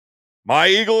My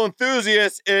Eagle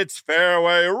enthusiasts, it's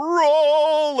Fairway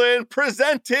Rolling,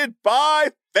 presented by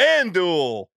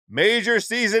FanDuel. Major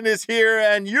season is here,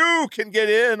 and you can get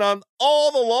in on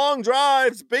all the long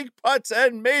drives, big putts,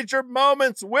 and major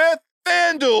moments with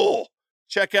FanDuel.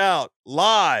 Check out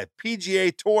live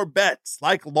PGA Tour bets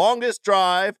like longest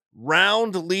drive,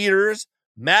 round leaders,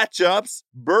 matchups,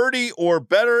 birdie or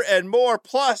better, and more.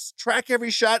 Plus, track every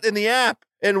shot in the app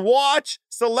and watch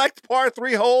select par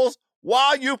 3 holes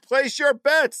while you place your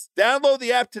bets. Download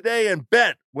the app today and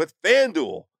bet with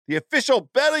FanDuel, the official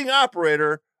betting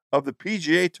operator of the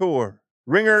PGA Tour.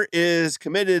 Ringer is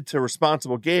committed to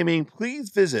responsible gaming. Please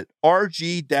visit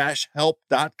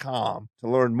rg-help.com to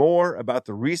learn more about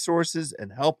the resources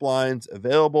and helplines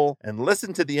available and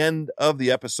listen to the end of the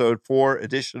episode for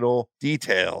additional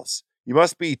details. You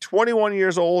must be 21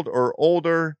 years old or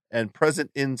older and present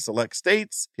in select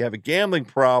states. If you have a gambling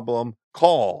problem,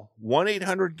 call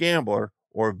 1-800-GAMBLER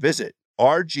or visit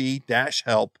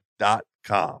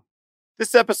rg-help.com.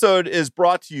 This episode is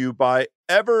brought to you by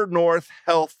Evernorth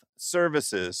Health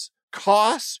Services.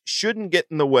 Costs shouldn't get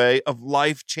in the way of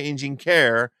life-changing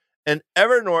care, and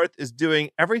Evernorth is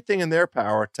doing everything in their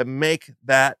power to make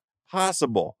that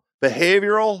possible.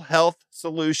 Behavioral health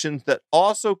solutions that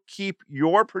also keep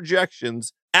your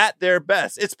projections at their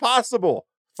best. It's possible.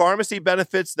 Pharmacy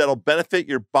benefits that'll benefit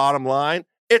your bottom line.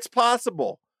 It's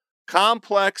possible.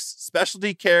 Complex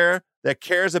specialty care that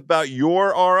cares about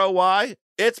your ROI.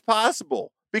 It's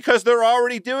possible because they're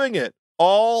already doing it,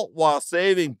 all while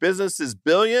saving businesses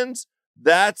billions.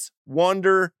 That's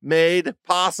Wonder made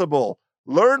possible.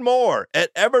 Learn more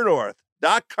at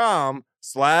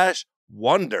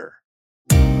evernorth.com/wonder.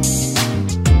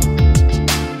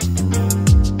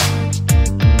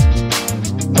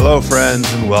 Hello, friends,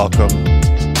 and welcome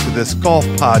to this golf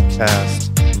podcast.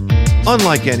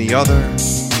 Unlike any other,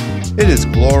 it is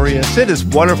glorious, it is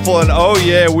wonderful, and oh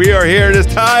yeah, we are here. It is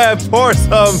time for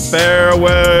some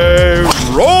fairway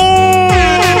rolling.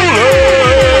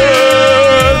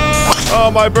 Oh,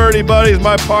 my birdie buddies,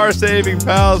 my par-saving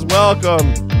pals,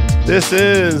 welcome. This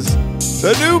is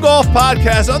the new golf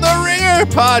podcast on the Ringer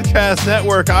Podcast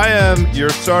Network. I am your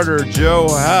starter, Joe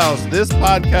House. This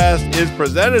podcast is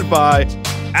presented by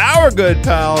our good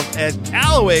pals at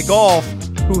Callaway Golf,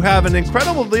 who have an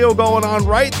incredible deal going on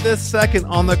right this second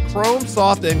on the Chrome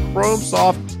Soft and Chrome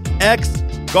Soft X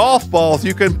golf balls.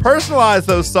 You can personalize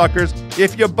those suckers.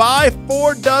 If you buy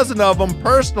 4 dozen of them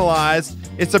personalized,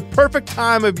 it's a perfect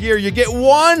time of year. You get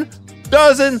 1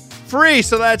 dozen free.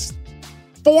 So that's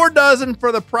 4 dozen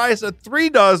for the price of 3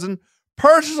 dozen.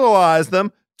 Personalize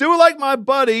them. Do like my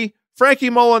buddy Frankie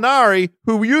Molinari,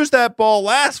 who used that ball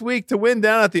last week to win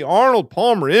down at the Arnold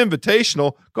Palmer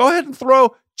Invitational. Go ahead and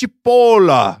throw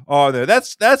cipolla on there.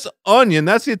 That's onion.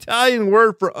 That's the Italian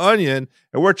word for onion.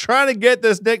 And we're trying to get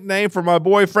this nickname for my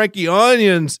boy Frankie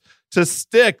Onions to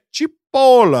stick.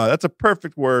 Cipolla. That's a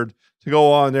perfect word to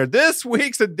go on there. This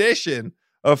week's edition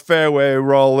of Fairway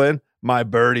Rolling, my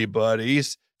birdie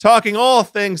buddies, talking all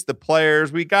things the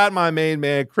players. We got my main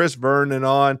man, Chris Vernon,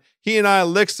 on. He and I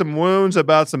licked some wounds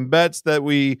about some bets that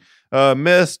we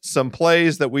missed, some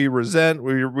plays that we resent,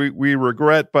 we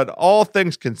regret, but all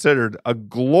things considered, a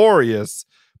glorious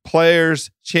Players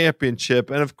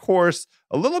Championship. And of course,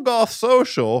 a little golf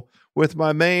social with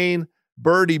my main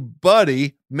birdie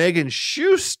buddy, Megan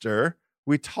Schuster.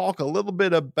 We talk a little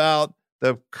bit about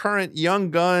the current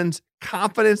Young Guns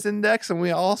Confidence Index, and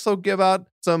we also give out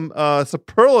some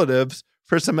superlatives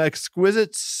for some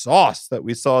exquisite sauce that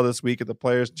we saw this week at the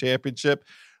Players Championship.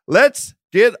 Let's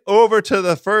get over to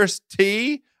the first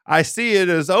tee. I see it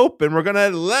is open. We're going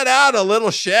to let out a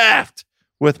little shaft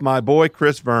with my boy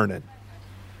Chris Vernon.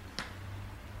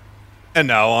 And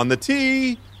now on the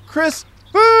tee, Chris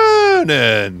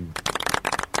Vernon.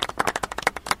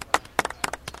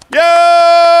 Yo,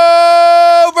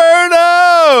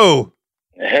 Verno!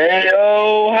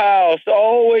 Hey-o, House.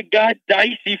 Oh, it got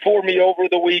dicey for me over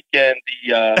the weekend.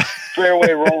 The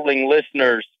Fairway Rolling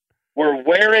listeners were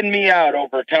wearing me out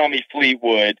over Tommy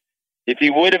Fleetwood. If he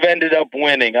would have ended up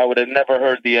winning, I would have never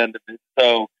heard the end of it.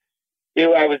 So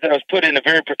I was put in a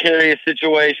very precarious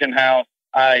situation, House.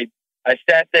 I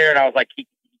sat there and I was like, he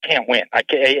can't win.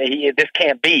 This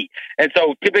can't be. And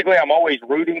so typically I'm always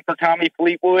rooting for Tommy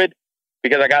Fleetwood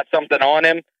because I got something on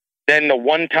him. Then the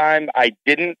one time I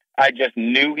didn't, I just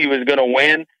knew he was going to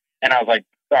win. And I was like,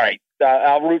 all right,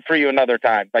 I'll root for you another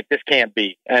time. Like, this can't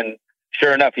be. And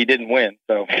sure enough, he didn't win.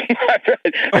 So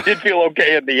I did feel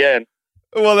okay in the end.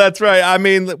 Well, that's right. I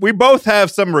mean, we both have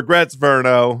some regrets,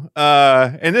 Verno.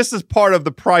 And this is part of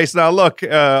the price. Now, look,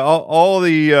 all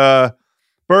the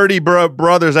birdie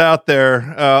brothers out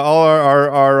there, all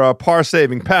our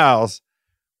par-saving pals,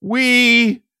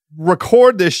 we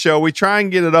record this show. We try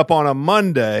and get it up on a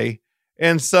Monday.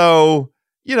 And so,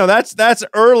 that's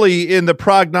early in the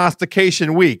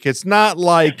prognostication week. It's not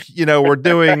like, we're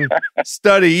doing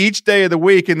study each day of the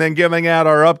week and then giving out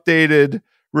our updated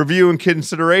review and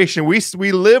consideration.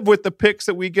 We live with the picks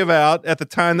that we give out at the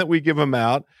time that we give them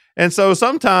out. And so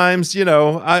sometimes,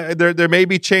 there may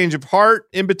be change of heart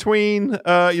in between.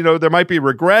 There might be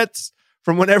regrets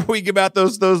from whenever we give out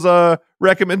those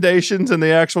recommendations and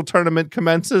the actual tournament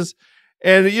commences.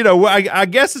 And, I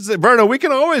guess it's Verno, we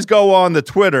can always go on the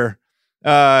Twitter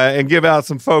and give out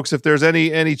some folks if there's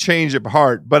any change of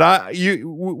heart. But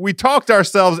we talked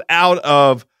ourselves out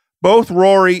of both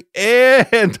Rory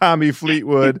and Tommy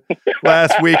Fleetwood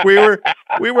last week. We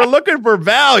were looking for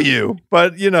value,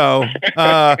 but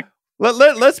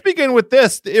let's begin with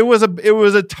this. It was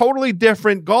a totally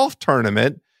different golf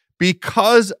tournament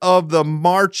because of the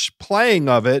March playing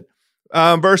of it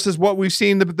versus what we've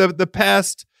seen the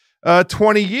past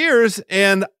 20 years.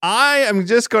 And I am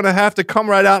just going to have to come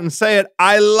right out and say it.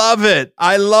 I love it.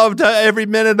 I loved every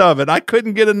minute of it. I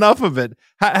couldn't get enough of it.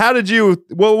 How did you,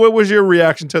 what was your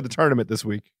reaction to the tournament this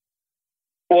week?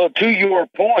 Well, to your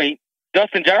point,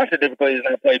 Dustin Johnson typically does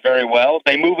not play very well.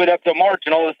 They move it up to March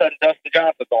and all of a sudden Dustin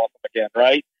Johnson's awesome again,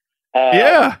 right?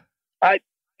 Yeah.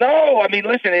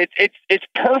 Listen, it's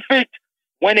perfect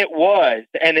when it was,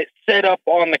 and it's set up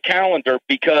on the calendar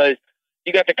because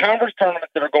you got the conference tournaments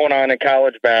that are going on in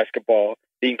college basketball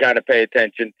that you can kind of pay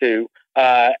attention to.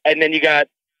 And then you got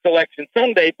Selection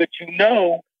Sunday, but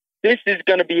this is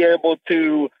going to be able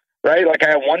to, right? Like I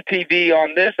had one TV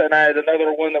on this and I had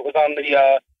another one that was on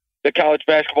the college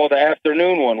basketball, the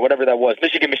afternoon one, whatever that was,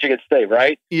 Michigan State,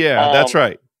 right? Yeah, that's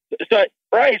right. So,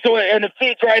 right. So, and it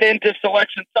feeds right into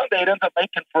Selection Sunday. It ends up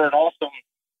making for an awesome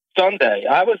Sunday.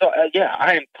 I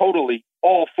am totally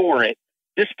all for it,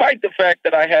 despite the fact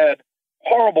that I had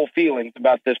horrible feelings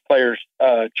about this Players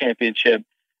Championship.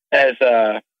 As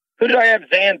who did I have?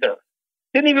 Xander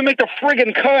didn't even make the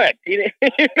friggin' cut. He didn't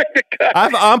make the cut.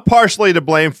 I'm partially to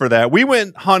blame for that. We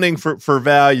went hunting for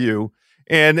value,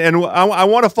 and I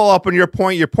want to follow up on your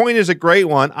point. Your point is a great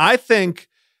one. I think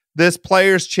this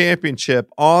Players Championship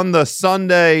on the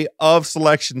Sunday of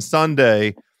Selection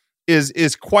Sunday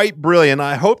is quite brilliant.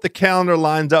 I hope the calendar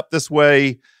lines up this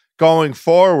way going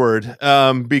forward,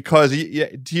 because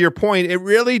to your point, it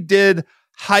really did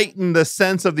heighten the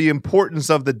sense of the importance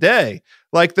of the day.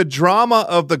 Like the drama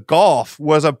of the golf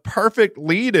was a perfect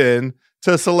lead-in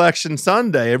to Selection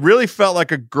Sunday. It really felt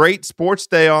like a great sports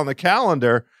day on the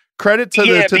calendar. Credit to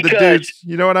the dudes.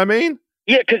 You know what I mean?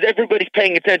 Yeah, because everybody's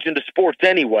paying attention to sports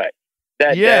anyway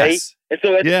that day. And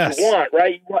so that's what you want,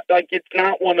 right? Like it's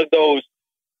not one of those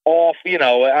off,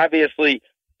 obviously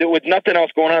with nothing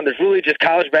else going on. There's really just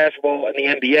college basketball and the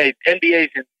NBA. NBA's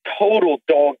in total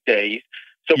dog days.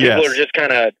 So people are just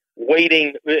kind of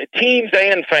waiting. Teams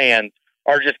and fans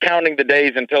are just counting the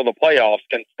days until the playoffs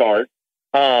can start.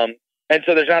 And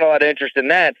so there's not a lot of interest in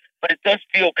that. But it does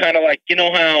feel kind of like,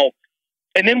 how,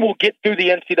 and then we'll get through the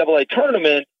NCAA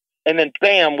tournament, and then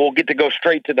bam, we'll get to go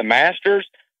straight to the Masters.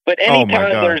 But anytime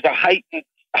there's a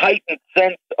heightened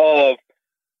sense of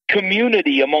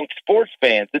community amongst sports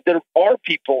fans, that there are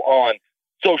people on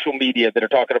social media that are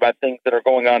talking about things that are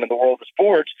going on in the world of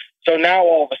sports. So now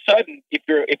all of a sudden, if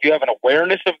you have an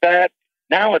awareness of that,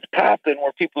 now it's popping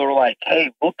where people are like,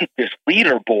 hey, look at this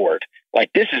leaderboard.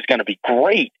 Like, this is going to be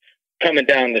great coming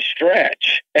down the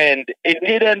stretch. And it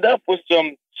did end up with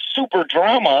some super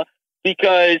drama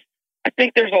because I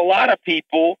think there's a lot of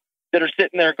people that are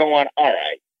sitting there going, all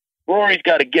right, Rory's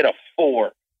got to get a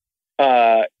 4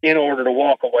 in order to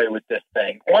walk away with this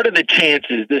thing. What are the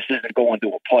chances this isn't going to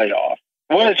a playoff?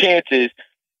 What are the chances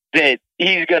that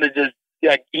he's going to just,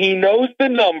 like, he knows the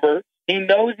number, he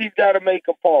knows he's got to make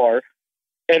a par,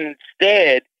 and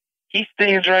instead he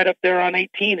stands right up there on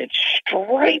 18 and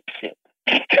stripes it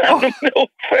down the middle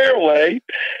fairway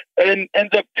and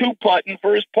ends up 2-putting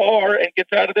for his par and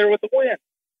gets out of there with the win.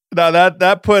 Now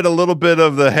that put a little bit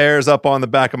of the hairs up on the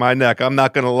back of my neck. I'm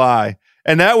not going to lie.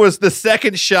 And that was the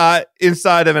second shot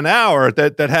inside of an hour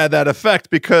that had that effect,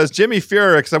 because Jimmy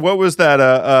Furyk, what was that?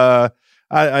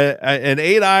 An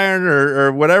 8-iron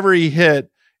or whatever he hit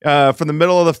from the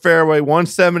middle of the fairway,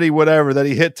 170, whatever, that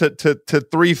he hit to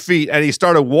 3 feet, and he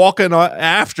started walking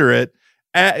after it.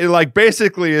 Like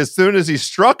basically as soon as he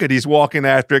struck it, he's walking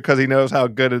after it because he knows how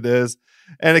good it is.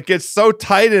 And it gets so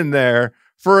tight in there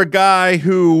for a guy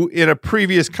who in a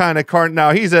previous kind of card,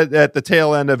 now he's at the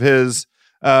tail end of his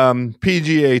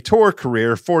PGA Tour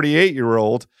career,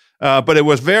 48-year-old. But it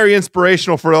was very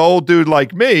inspirational for an old dude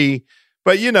like me,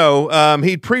 But,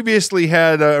 he'd previously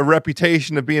had a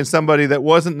reputation of being somebody that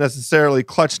wasn't necessarily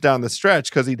clutch down the stretch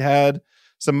because he'd had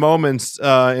some moments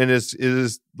in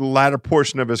his latter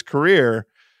portion of his career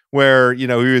where, he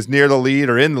was near the lead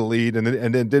or in the lead and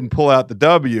then didn't pull out the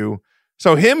W.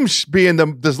 So him being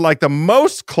the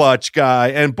most clutch guy,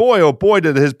 and boy, oh boy,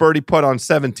 did his birdie putt on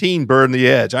 17 burn the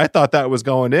edge. I thought that was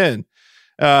going in.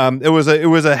 It was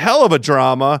a hell of a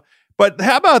drama. But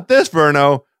how about this,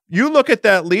 Verno? You look at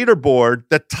that leaderboard,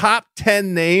 the top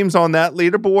 10 names on that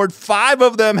leaderboard, 5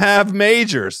 of them have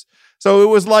majors. So it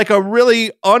was like a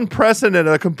really unprecedented,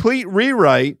 a complete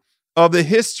rewrite of the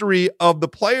history of the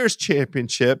Players'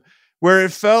 Championship, where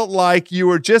it felt like you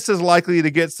were just as likely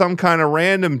to get some kind of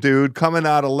random dude coming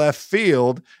out of left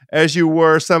field as you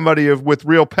were somebody with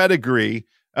real pedigree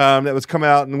that was come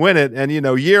out and win it. And,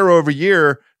 year over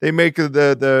year, they make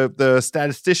the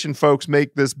statistician folks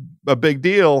make this a big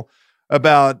deal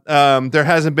about there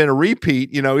hasn't been a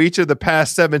repeat. Each of the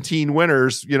past 17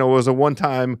 winners, was a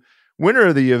one-time winner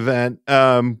of the event.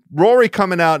 Rory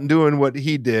coming out and doing what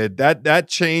he did, that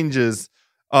changes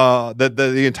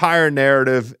the entire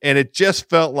narrative, and it just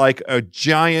felt like a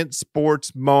giant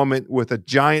sports moment with a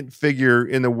giant figure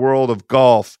in the world of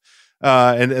golf.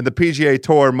 And the PGA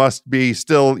Tour must be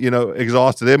still,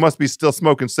 exhausted. They must be still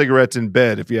smoking cigarettes in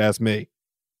bed, if you ask me.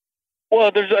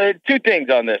 Well, there's 2 things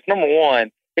on this. Number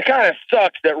one, it kind of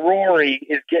sucks that Rory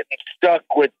is getting stuck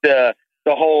with the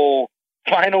whole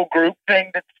final group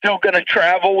thing that's still going to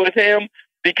travel with him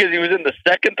because he was in the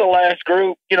second to last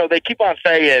group. They keep on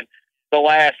saying the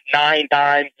last 9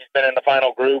 times he's been in the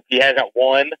final group, he hasn't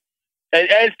won.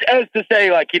 As to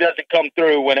say, like, he doesn't come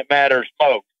through when it matters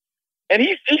most. And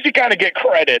he should kind of get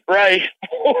credit, right?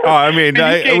 I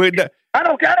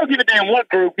don't give a damn what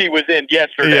group he was in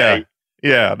yesterday.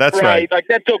 Yeah, that's right. Like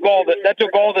that took all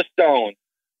the stones.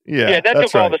 Yeah, that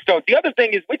took all the stones. The other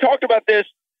thing is, we talked about this,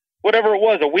 whatever it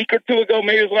was, a week or 2 ago,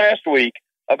 maybe it was last week,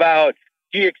 about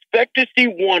do you expect to see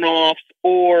one-offs,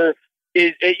 or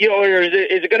is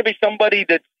it going to be somebody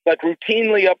that's like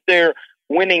routinely up there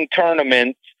winning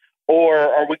tournaments, or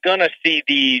are we going to see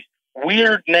these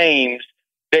weird names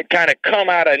that kind of come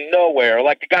out of nowhere,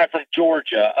 like the guy from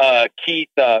Georgia, Keith,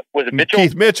 was it Mitchell?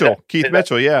 Keith Mitchell. Keith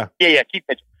Mitchell, yeah. Yeah, Keith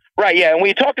Mitchell. Right, yeah, and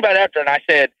we talked about it after, and I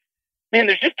said, man,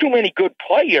 there's just too many good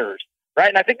players, right?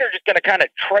 And I think they're just going to kind of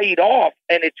trade off,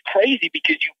 and it's crazy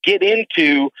because you get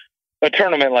into a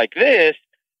tournament like this,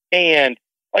 and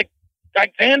like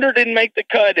Xander didn't make the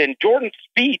cut, and Jordan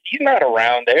Spieth, he's not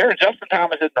around there, and Justin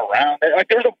Thomas isn't around there. Like,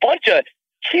 there's a bunch of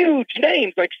huge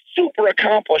names, like super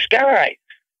accomplished guys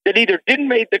that either didn't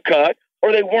make the cut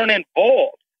or they weren't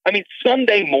involved. I mean,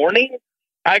 Sunday morning,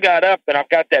 I got up and I've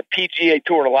got that PGA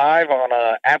Tour Live on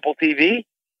Apple TV.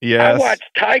 Yes. I watched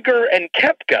Tiger and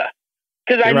Koepka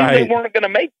because I knew they weren't going to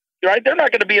make, right? They're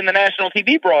not going to be in the national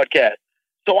TV broadcast.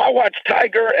 So I watched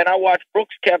Tiger and I watched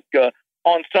Brooks Koepka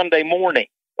on Sunday morning.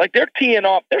 Like, they're teeing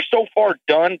off. They're so far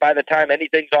done by the time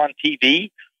anything's on TV.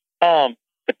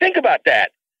 But think about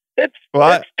that. That's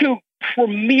 2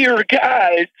 premier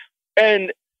guys,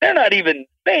 and they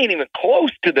ain't even close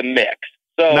to the mix.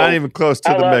 So not even close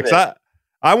to the mix.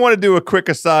 I want to do a quick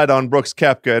aside on Brooks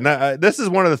Koepka, and this is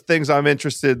one of the things I'm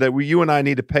interested that you and I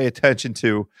need to pay attention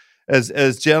to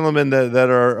as gentlemen that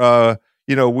are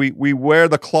we wear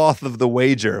the cloth of the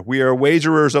wager. We are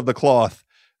wagerers of the cloth.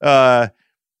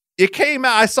 It came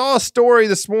out. I saw a story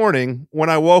this morning when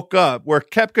I woke up where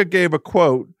Koepka gave a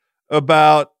quote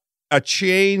about a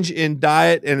change in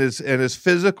diet and his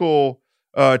physical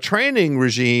training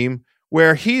regime,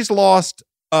 where he's lost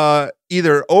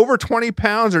either over 20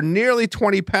 pounds or nearly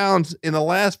 20 pounds in the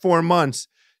last 4 months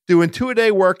doing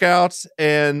 2-a-day workouts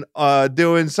and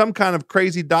doing some kind of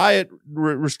crazy diet,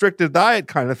 restrictive diet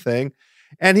kind of thing.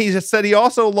 And he just said he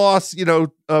also lost,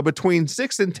 between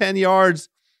 6 and 10 yards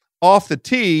off the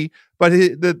tee, but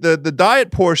the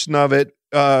diet portion of it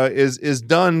is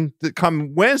done to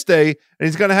come Wednesday, and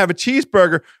he's going to have a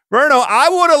cheeseburger. Verno, I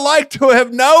would have liked to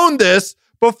have known this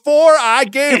before I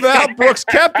gave out Brooks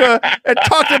Koepka and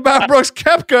talked about Brooks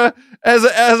Koepka as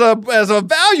a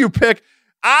value pick.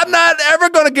 I'm not ever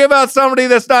going to give out somebody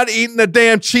that's not eating a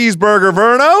damn cheeseburger,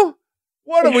 Verno.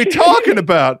 What are we talking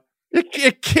about?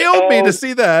 It killed me to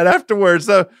see that afterwards.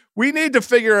 So we need to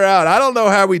figure out. I don't know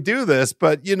how we do this,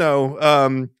 but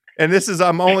and this is,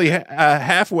 I'm only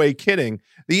halfway kidding.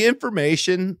 The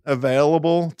information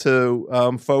available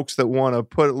to folks that want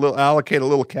to allocate a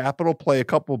little capital, play a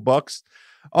couple bucks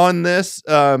on this.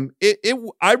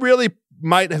 I really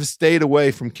might have stayed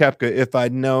away from Koepka if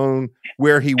I'd known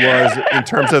where he was in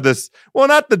terms of this. Well,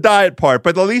 not the diet part,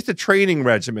 but at least the training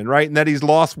regimen, right? And that he's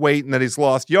lost weight and that he's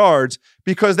lost yards,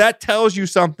 because that tells you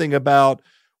something about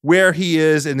where he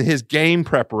is in his game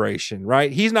preparation,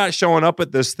 right? He's not showing up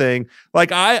at this thing.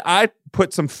 Like I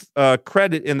put some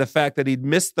credit in the fact that he'd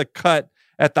missed the cut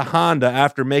at the Honda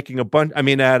after making at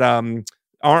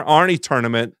Arnie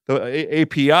tournament, the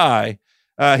API.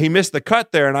 He missed the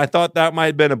cut there, and I thought that might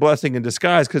have been a blessing in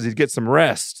disguise because he'd get some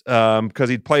rest because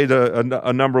he'd played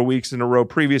a number of weeks in a row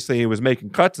previously. He was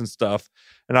making cuts and stuff,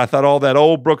 and I thought all that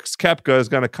old Brooks Koepka is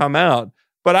going to come out.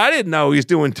 But I didn't know he's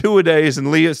doing 2-a-days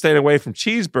and Leah staying away from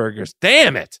cheeseburgers.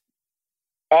 Damn it.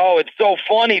 Oh, it's so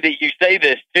funny that you say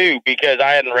this, too, because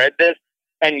I hadn't read this.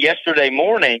 And yesterday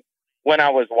morning, when I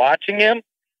was watching him,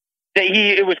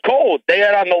 it was cold. They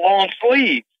had on the long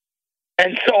sleeves.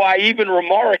 And so I even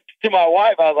remarked to my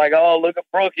wife, I was like, oh, look at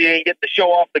Brooks. He ain't get to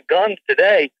show off the guns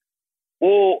today.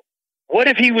 Well, what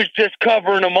if he was just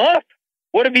covering them up?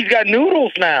 What if he's got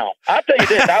noodles now? I'll tell you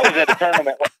this. I was at a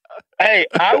tournament. Hey,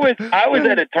 I was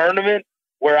at a tournament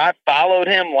where I followed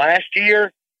him last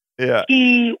year. Yeah.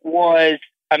 He was,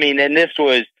 and this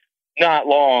was not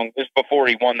long. This was before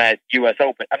he won that U.S.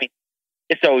 Open.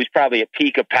 It's always probably a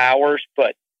peak of powers,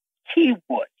 but he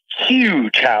was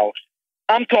huge house.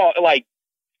 I'm talking like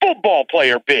football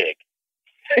player big.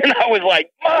 And I was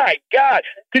like, my God.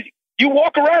 Because you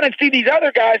walk around and see these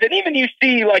other guys, and even you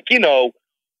see,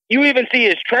 you even see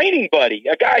his training buddy,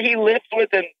 a guy he lifts with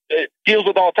and deals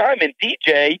with all the time, and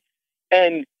DJ.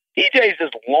 And DJ's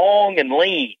just long and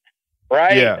lean,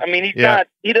 right? Yeah. He's not,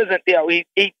 he doesn't, he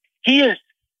is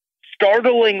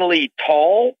startlingly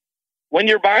tall when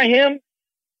you're by him,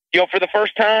 for the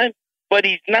first time, but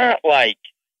he's not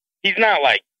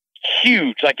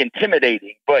huge, like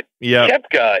intimidating. But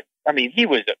Koepka, he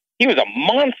was a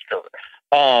monster.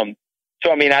 I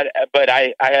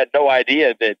had no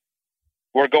idea that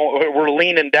we're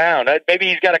leaning down. Maybe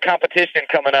he's got a competition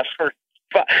coming up for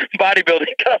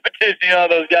bodybuilding competition.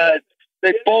 Those guys,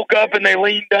 they bulk up and they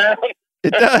lean down.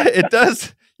 It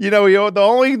does.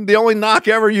 The only knock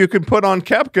ever you can put on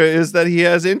Koepka is that he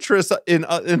has interest in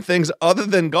things other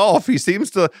than golf. He seems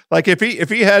to if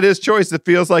he had his choice, it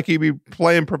feels like he'd be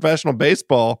playing professional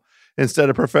baseball instead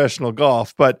of professional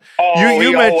golf. But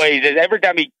he always is. Every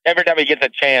time he gets a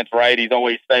chance, right? He's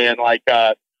always saying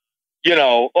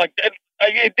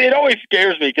it always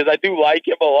scares me because I do like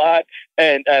him a lot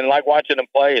and like watching him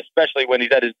play, especially when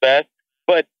he's at his best.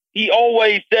 But he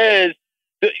always says,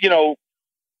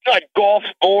 like golf's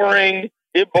boring.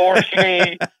 It bores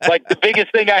me. Like the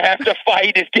biggest thing I have to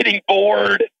fight is getting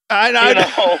bored. I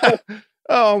know.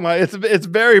 Oh my! It's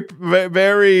very,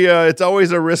 very. It's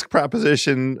always a risk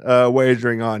proposition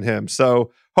wagering on him.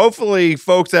 So hopefully,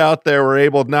 folks out there were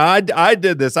able. Now I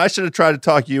did this. I should have tried to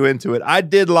talk you into it. I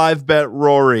did live bet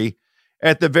Rory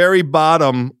at the very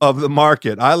bottom of the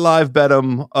market. I live bet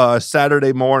him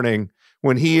Saturday morning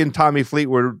when he and Tommy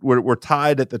Fleetwood were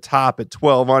tied at the top at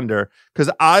 12 under,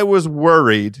 because I was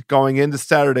worried going into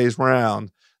Saturday's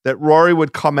round that Rory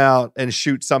would come out and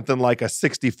shoot something like a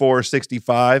 64,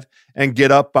 65 and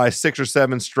get up by 6 or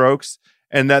 7 strokes,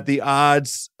 and that the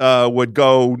odds would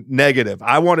go negative.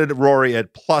 I wanted Rory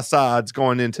at plus odds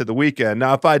going into the weekend.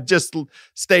 Now, if I just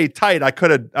stayed tight, I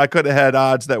could have had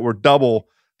odds that were double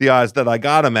the odds that I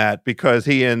got him at, because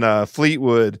he and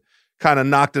Fleetwood kind of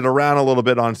knocked it around a little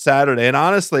bit on Saturday. And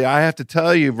honestly, I have to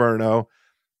tell you, Verno,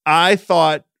 I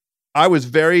thought I was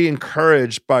very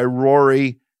encouraged by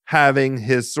Rory having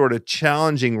his sort of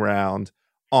challenging round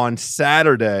on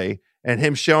Saturday and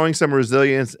him showing some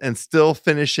resilience and still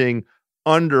finishing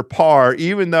under par,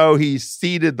 even though he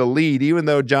ceded the lead, even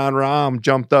though Jon Rahm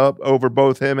jumped up over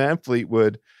both him and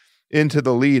Fleetwood into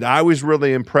the lead. I was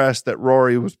really impressed that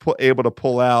Rory was able to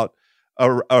pull out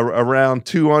around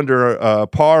 2 under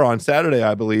par on Saturday,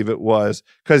 I believe it was,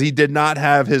 because he did not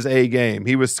have his A game.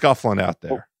 He was scuffling out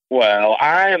there. Well,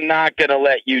 I am not going to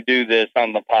let you do this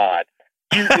on the pod.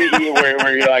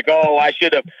 Where you're like, oh, I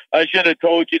should have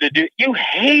told you to do. You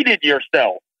hated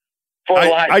yourself for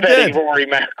live betting Rory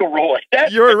McIlroy.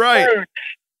 You're right. Truth.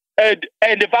 And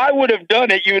if I would have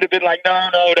done it, you would have been like, no,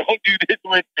 don't do this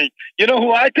with me. You know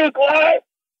who I took live?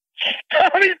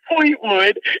 Tommy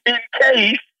Fleetwood, in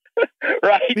case,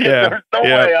 right? Yeah. There's no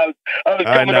way I was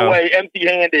coming away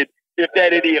empty-handed if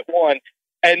that idiot won.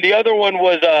 And the other one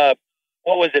was,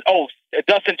 what was it? Oh,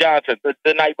 Dustin Johnson,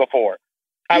 the night before.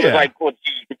 I was like, well,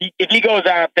 geez, if he goes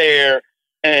out there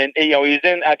and,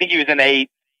 I think he was in 8.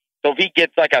 So if he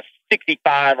gets like a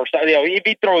 65 or something, if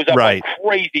he throws up a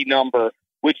crazy number,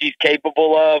 which he's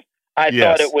capable of, I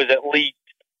thought it was at least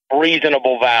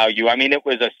reasonable value. I mean, it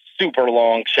was a super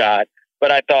long shot,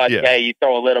 but I thought, hey, you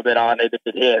throw a little bit on it. If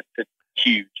it hits, it's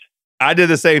huge. I did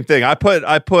the same thing. I put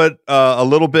a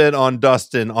little bit on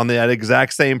Dustin on that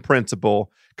exact same principle,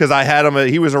 because I had him.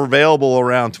 He was available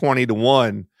around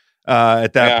 20-1.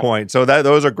 at that point. So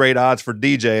those are great odds for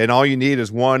DJ. And all you need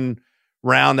is one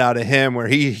round out of him where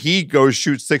he goes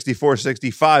shoot 64,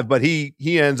 65, but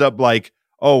he ends up like,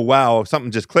 oh, wow,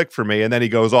 something just clicked for me. And then he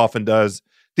goes off and does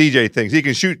DJ things. He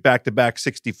can shoot back-to-back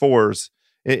 64s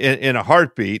in a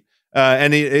heartbeat.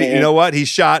 And you know what? He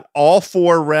shot all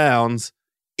 4 rounds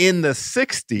in the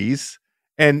 60s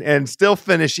and still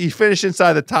finished. He finished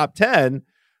inside the top 10,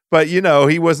 but he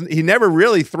never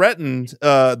really threatened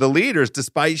the leaders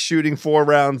despite shooting 4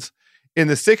 rounds in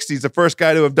the 60s, the first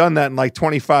guy to have done that in like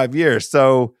 25 years.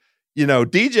 So,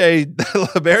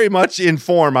 DJ very much in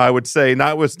form, I would say,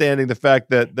 notwithstanding the fact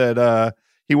that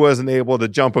he wasn't able to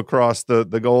jump across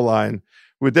the goal line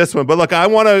with this one. But look, I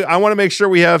want to make sure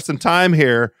we have some time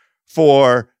here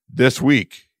for This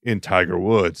Week in Tiger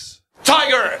Woods.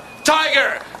 Tiger Woods!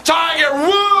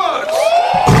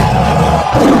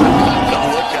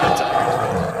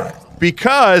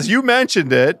 Because you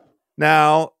mentioned it.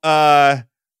 Now,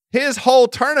 his whole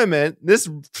tournament, this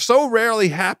so rarely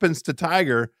happens to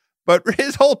Tiger, but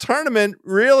his whole tournament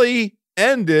really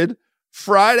ended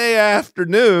Friday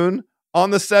afternoon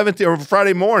on the 17th, or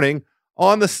Friday morning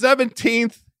on the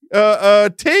 17th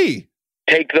tee.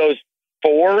 Take those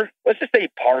 4. Let's just say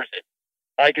pars it.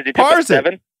 Right? Because he took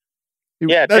 7.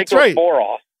 Yeah, that's take those right. 4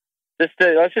 off.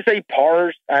 Let's just say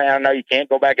pars. I know you can't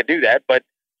go back and do that, but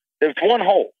there's 1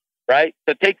 hole, right?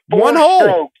 So take 4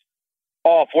 strokes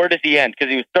off. Where does he end?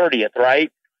 Because he was 30th,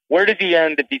 right? Where does he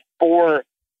end if he's 4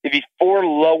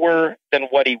 lower than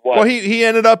what he was? Well, he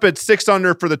ended up at 6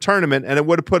 under for the tournament, and it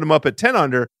would have put him up at 10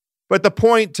 under. But the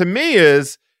point to me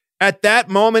is, at that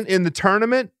moment in the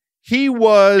tournament, he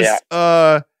was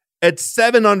at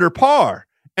 7 under par.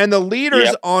 And the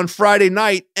leaders on Friday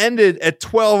night ended at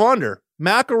 12 under.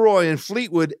 McIlroy and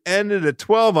Fleetwood ended at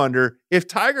 12 under. If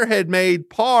Tiger had made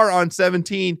par on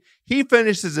 17, he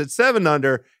finishes at 7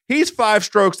 under. He's 5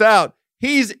 strokes out.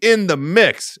 He's in the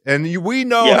mix. And we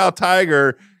know how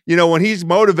Tiger, when he's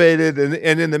motivated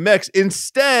and in the mix,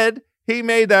 instead, he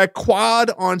made that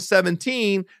quad on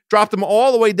 17, dropped him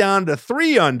all the way down to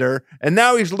 3 under, and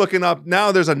now he's looking up.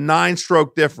 Now there's a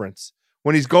 9-stroke difference.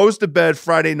 When he goes to bed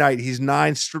Friday night, he's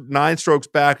 9 strokes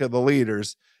back of the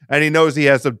leaders, and he knows he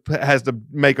has to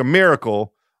make a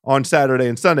miracle on Saturday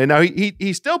and Sunday. Now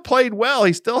he still played well.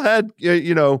 He still had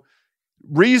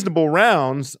reasonable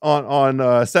rounds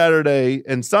on Saturday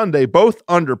and Sunday, both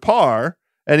under par,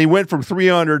 and he went from 3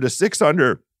 under to 6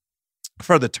 under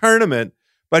for the tournament.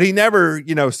 But he never,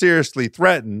 seriously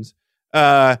threatened.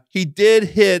 He did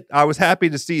hit, I was happy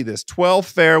to see this, 12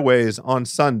 fairways on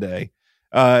Sunday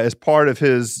as part of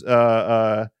his,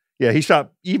 he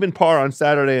shot even par on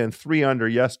Saturday and 3 under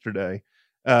yesterday.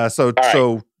 So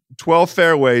 12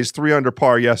 fairways, 3 under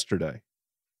par yesterday.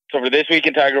 So for This Week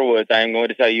in Tiger Woods, I am going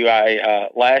to tell you,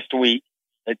 last week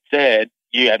it said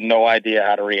you have no idea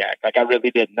how to react. Like I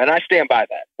really didn't. And I stand by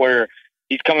that, where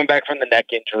he's coming back from the neck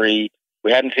injury.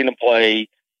 We hadn't seen him play,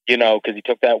 because he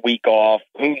took that week off.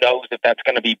 Who knows if that's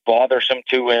going to be bothersome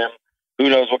to him? Who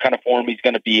knows what kind of form he's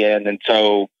going to be in? And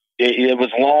so it was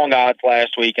long odds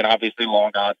last week, and obviously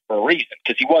long odds for a reason,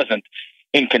 because he wasn't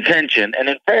in contention. And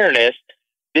in fairness,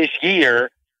 this year,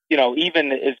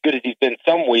 even as good as he's been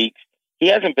some weeks, he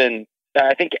hasn't been,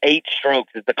 I think 8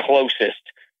 strokes is the closest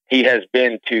he has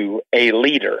been to a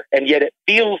leader. And yet it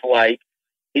feels like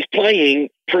he's playing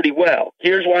pretty well.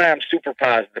 Here's why I'm super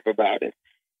positive about it.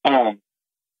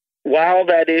 While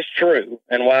that is true,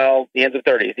 and while the ends of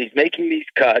 30th, he's making these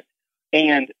cuts.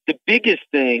 And the biggest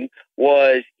thing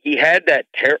was he had that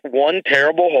one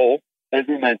terrible hole, as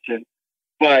we mentioned.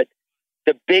 But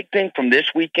the big thing from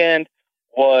this weekend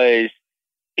was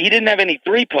he didn't have any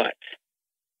 3 putts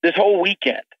this whole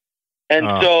weekend. And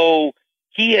so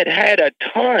he had a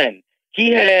ton.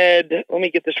 He had, let me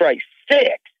get this right, 6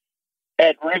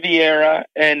 at Riviera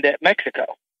and at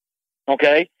Mexico.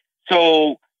 Okay?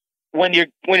 So when you're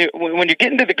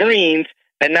getting to the greens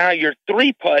and now you're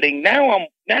 3 putting, now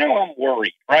I'm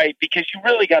worried, right? Because you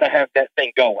really got to have that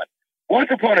thing going. Once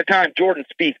upon a time, Jordan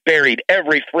Spieth buried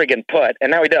every friggin' putt,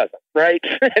 and now he doesn't, right?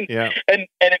 and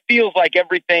it feels like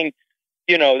everything,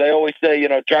 they always say,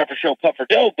 drive for show, putt for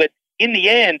dough. But in the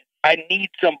end, I need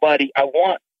somebody. I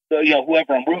want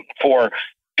whoever I'm rooting for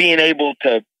being able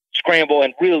to scramble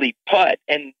and really putt.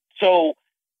 And so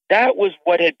that was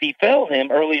what had befell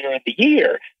him earlier in the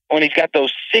year, when he's got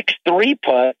those 6 3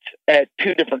 putts at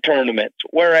 2 different tournaments.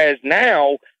 Whereas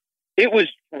now it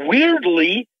was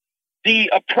weirdly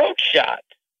the approach shot,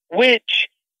 which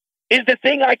is the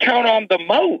thing I count on the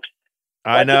most.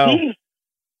 I know.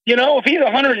 If he's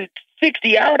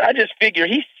 160 out, I just figure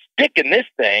he's sticking this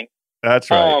thing. That's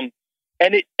right.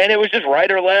 And it was just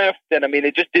right or left. And I mean,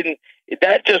 it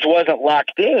that just wasn't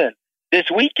locked in this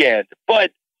weekend.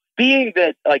 But being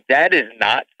that, like, that is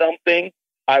not something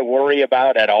I worry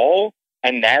about at all,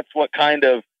 and that's what kind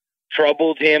of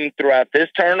troubled him throughout this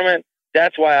tournament,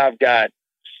 that's why I've got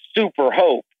super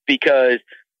hope, because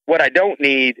what I don't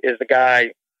need is the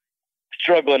guy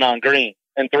struggling on green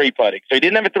and three-putting. So he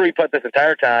didn't have a three-putt this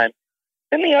entire time.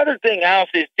 And the other thing, Alf,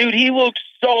 is, dude, he looks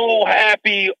so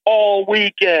happy all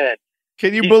weekend.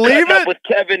 Can you believe it? Up with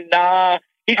Kevin Na.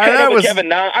 He's cutting up with Kevin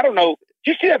Na. I don't know.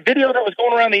 Did you see that video that was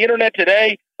going around the internet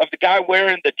today of the guy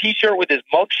wearing the T-shirt with his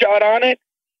mugshot on it?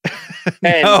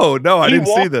 No, I didn't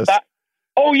see this.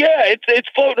 Oh, yeah, it's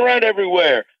floating around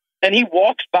everywhere. And he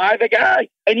walks by the guy,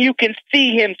 and you can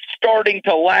see him starting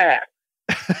to laugh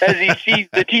as he sees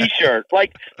the T-shirt.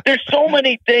 Like, there's so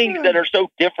many things that are so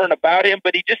different about him,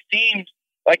 but he just seems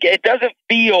like it doesn't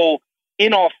feel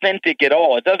inauthentic at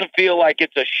all. It doesn't feel like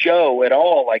it's a show at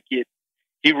all. Like, he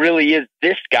really is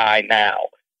this guy now.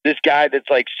 This guy that's,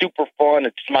 like, super fun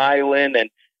and smiling,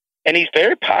 and he's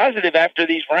very positive after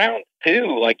these rounds,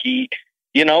 too. Like, he's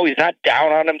not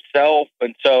down on himself.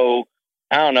 And so,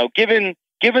 I don't know, given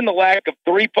the lack of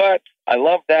three putts, I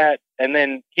love that. And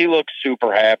then he looks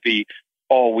super happy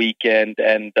all weekend.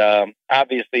 And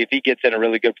obviously, if he gets in a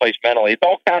really good place mentally, it's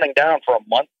all counting down for a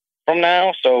month from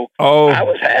now. So I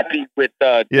was happy with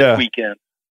this weekend.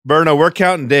 Berno, we're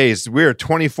counting days. We're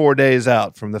 24 days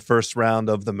out from the first round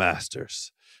of the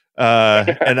Masters.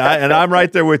 And I'm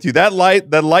right there with you.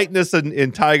 The lightness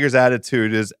in Tiger's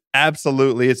attitude is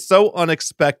absolutely, it's so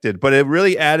unexpected, but it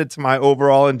really added to my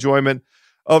overall enjoyment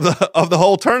of the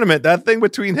whole tournament. That thing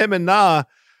between him and Na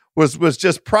was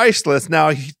just priceless.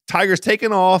 Now Tiger's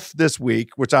taken off this week,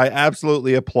 which I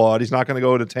absolutely applaud. He's not going to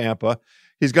go to Tampa.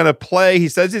 He's going to play. He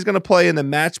says he's going to play in the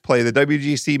match play, the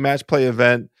WGC match play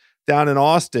event down in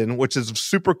Austin, which is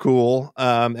super cool.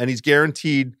 And he's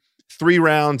guaranteed 3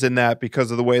 rounds in that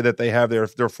because of the way that they have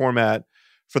their format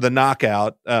for the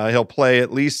knockout. He'll play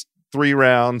at least 3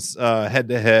 rounds head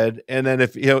to head, and then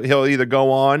if he'll either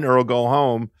go on or he'll go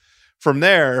home from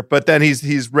there. But then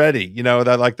he's ready.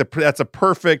 That's a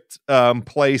perfect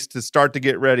place to start to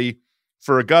get ready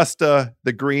for Augusta.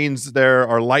 The greens there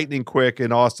are lightning quick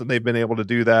in Austin. They've been able to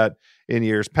do that in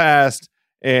years past,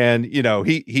 and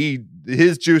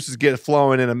his juices get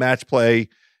flowing in a match play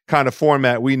kind of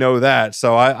format. We know that,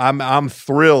 so I'm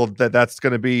thrilled that that's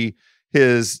going to be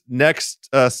his next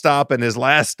stop and his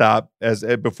last stop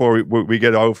before we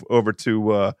get over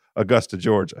to Augusta,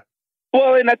 Georgia.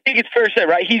 Well, and I think it's fair to say,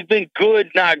 right? He's been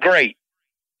good, not great.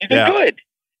 He's been good.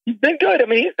 He's been good. I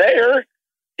mean, he's there.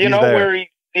 Where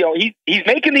he's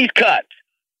making these cuts,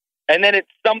 and then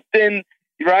it's something,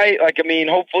 right? Like, I mean,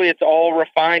 hopefully it's all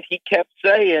refined. He kept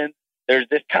saying there's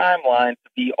this timeline to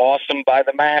be awesome by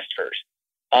the Masters.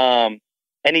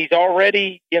 And he's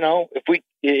already, if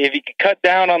he can cut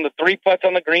down on the 3 putts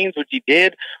on the greens, which he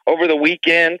did over the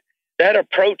weekend, that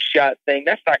approach shot thing,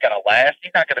 that's not going to last.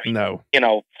 He's not going to be,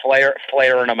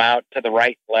 flaring them out to the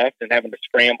right and left and having to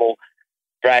scramble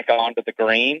back onto the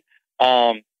green.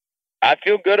 I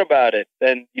feel good about it.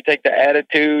 And you take the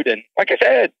attitude, and like I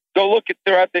said, go look at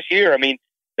throughout this year. I mean,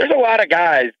 there's a lot of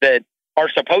guys that are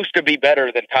supposed to be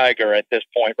better than Tiger at this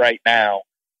point right now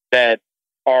that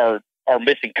are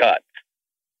missing cuts,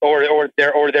 or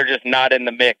they're just not in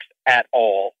the mix at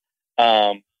all,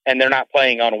 and they're not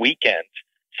playing on weekends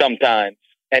sometimes.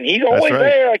 And he's always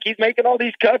there, like he's making all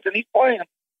these cuts and he's playing.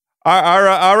 All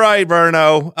right,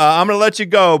 Verno. I'm going to let you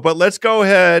go, but let's go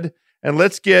ahead and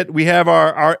we have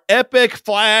our epic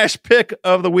flash pick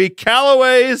of the week.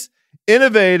 Callaway's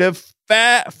innovative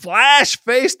flash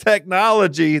face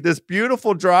technology. This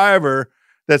beautiful driver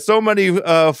that so many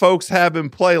folks have in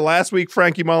play. Last week,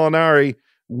 Frankie Molinari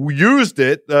used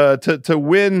it to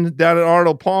win down at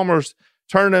Arnold Palmer's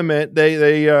tournament.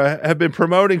 They have been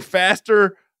promoting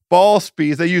faster ball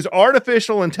speeds. They use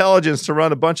artificial intelligence to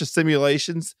run a bunch of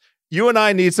simulations. You and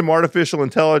I need some artificial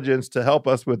intelligence to help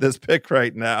us with this pick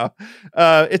right now.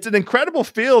 It's an incredible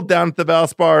field down at the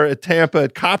Valspar at Tampa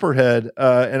at Copperhead,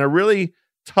 and a really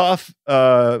tough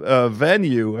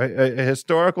venue, a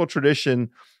historical tradition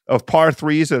of par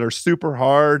 3s that are super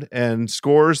hard and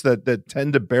scores that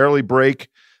tend to barely break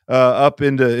up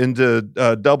into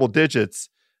double digits.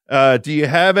 Do you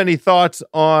have any thoughts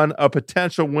on a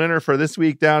potential winner for this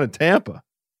week down in Tampa?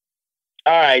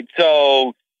 All right.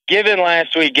 So given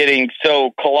last week getting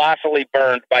so colossally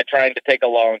burned by trying to take a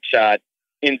long shot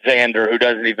in Xander, who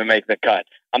doesn't even make the cut,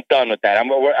 I'm done with that.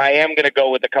 I am going to go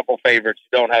with a couple favorites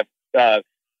who don't have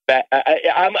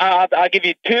I'll give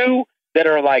you 2 that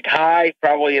are like high,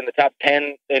 probably in the top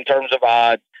 10 in terms of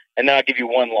odds, and then I'll give you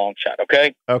 1 long shot.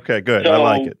 Okay. Okay, good. So, I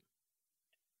like it.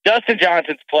 Dustin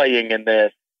Johnson's playing in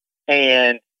this,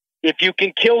 And if you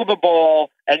can kill the ball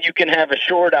and you can have a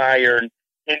short iron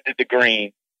into the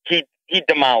green, he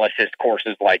demolishes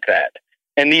courses like that.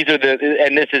 And this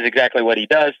is exactly what he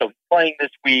does. So he's playing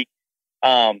this week.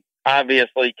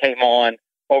 Obviously came on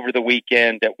over the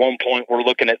weekend. At one point, we're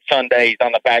looking at Sunday. He's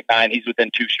on the back nine. He's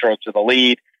within 2 strokes of the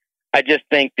lead. I just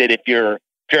think that if you're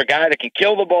a guy that can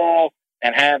kill the ball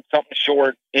and have something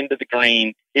short into the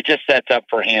green, it just sets up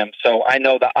for him. So I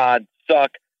know the odds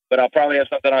suck, but I'll probably have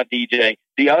something on DJ.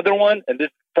 The other one, and this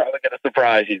is probably going to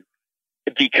surprise you,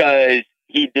 because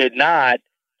he did not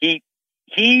end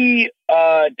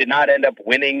up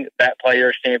winning that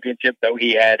Players Championship, though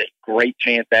he had a great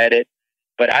chance at it.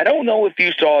 But I don't know if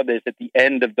you saw this at the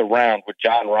end of the round with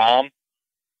Jon Rahm,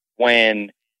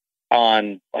 when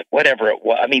on like whatever it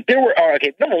was. I mean,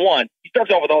 number one, he starts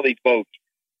off with all these bogeys.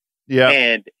 Yeah.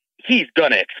 And he's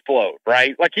going to explode,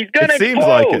 right? Like he's going to explode. It seems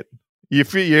like it.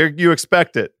 You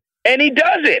expect it. And he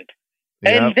doesn't.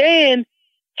 Yep. And then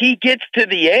he gets to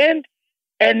the end,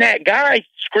 and that guy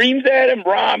screams at him,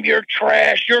 Rahm, you're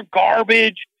trash, you're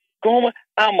garbage.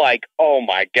 I'm like, oh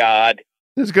my God.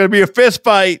 There's going to be a fist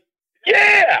fight.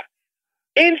 Yeah.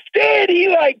 Instead, he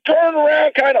like turned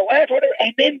around, kind of laughed, whatever.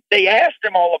 And then they asked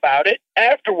him all about it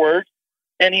afterwards.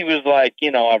 And he was like,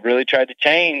 I've really tried to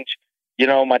change,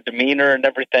 my demeanor and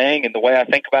everything and the way I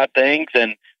think about things.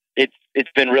 And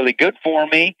it's been really good for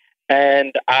me.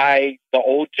 And the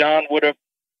old John would have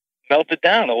melted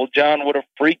down. The old John would have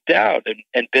freaked out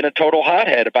and been a total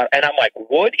hothead about it. And I'm like,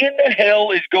 what in the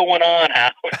hell is going on,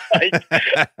 Howard?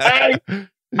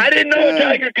 I didn't know a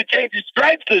Tiger could change his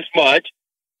stripes this much.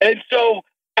 And so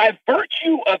by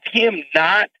virtue of him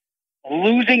not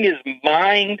losing his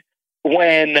mind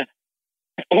when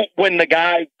the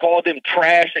guy called him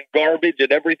trash and garbage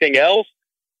and everything else,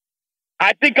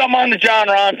 I think I'm on the Jon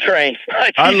Rahm train.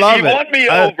 I love it. He won me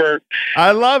over.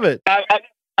 I love it. I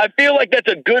feel like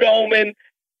that's a good omen.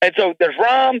 And so there's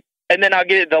Rahm, and then I'll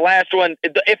get the last one.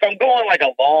 If I'm going like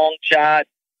a long shot,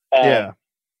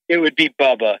 it would be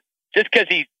Bubba, just because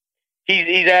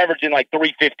he's averaging like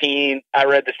 315. I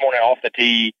read this morning off the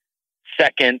tee,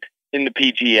 second in the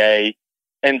PGA.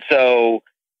 And so,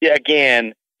 yeah,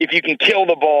 again, if you can kill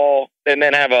the ball and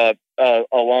then have a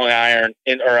long iron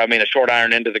a short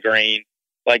iron into the green,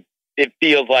 like it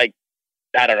feels like,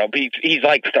 I don't know, he's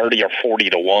like 30 or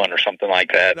 40 to 1 or something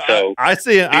like that. So I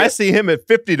see him at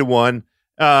 50 to 1.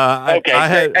 He would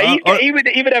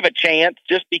have a chance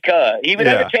just because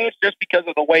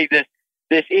of the way this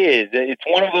is. It's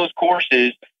one of those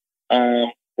courses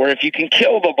where if you can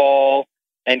kill the ball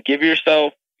and give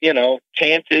yourself,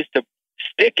 chances to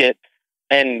stick it,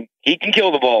 and he can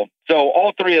kill the ball. So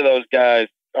all three of those guys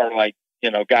are like,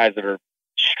 guys that are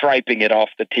striping it off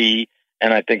the tee.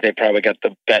 And I think they probably got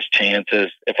the best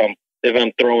chances if I'm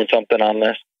throwing something on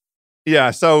this.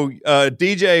 Yeah. So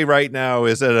DJ right now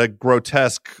is at a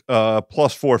grotesque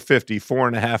plus 450,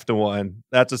 4.5 to 1.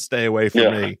 That's a stay away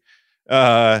from me.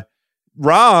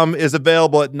 Rahm is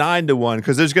available at 9 to 1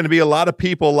 because there's going to be a lot of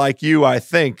people like you, I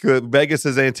think, Vegas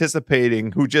is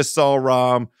anticipating, who just saw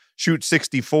Rahm shoot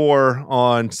 64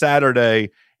 on Saturday.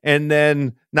 And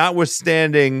then,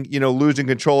 notwithstanding, losing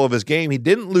control of his game, he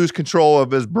didn't lose control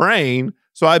of his brain.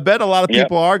 So I bet a lot of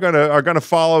people are gonna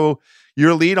follow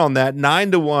your lead on that.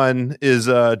 9 to 1 is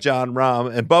Jon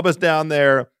Rahm, and Bubba's down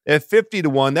there at 50 to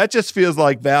 1. That just feels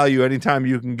like value anytime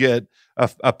you can get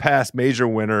a past major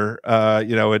winner,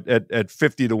 at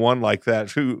 50 to 1 like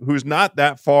that, who's not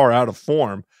that far out of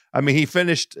form. I mean, he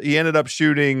ended up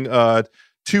shooting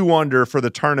 2 under for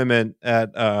the tournament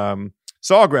at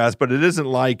Sawgrass, but it isn't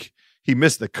like he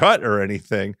missed the cut or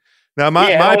anything. Now,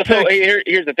 my pick.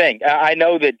 Here's the thing. I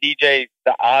know that DJ,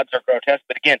 the odds are grotesque,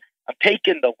 but again, I'm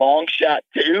taking the long shot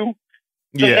too.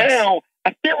 So now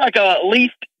I feel like at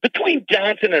least between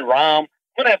Johnson and Rahm, I'm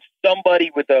gonna have somebody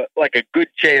with a good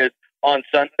chance on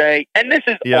Sunday, and this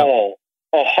is all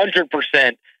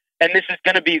 100%. And this is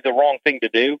going to be the wrong thing to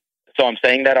do. So I'm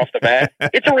saying that off the bat.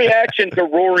 It's a reaction to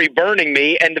Rory burning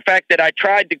me and the fact that I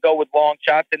tried to go with long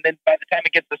shots, and then by the time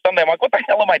it gets to Sunday, I'm like, what the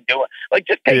hell am I doing? Like,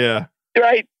 just take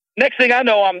right. Next thing I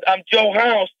know, I'm Joe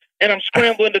House, and I'm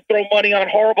scrambling to throw money on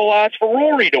horrible odds for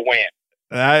Rory to win.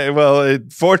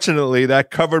 Fortunately, that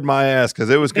covered my ass because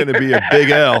it was going to be a big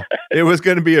L. It was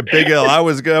going to be a big L. I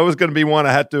was going to be one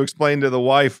I had to explain to the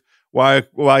wife why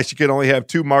she could only have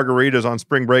 2 margaritas on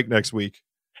spring break next week.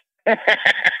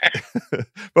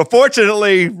 But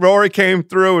fortunately, Rory came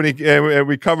through and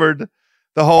we covered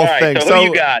the whole thing. So who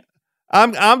you got?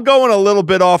 I'm going a little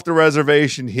bit off the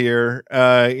reservation here,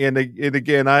 and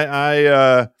again,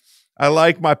 I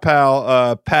like my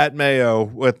pal Pat Mayo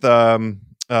with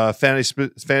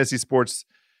Fantasy Sports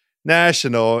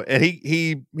National, and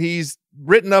he's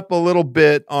written up a little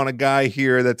bit on a guy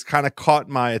here that's kind of caught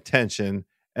my attention,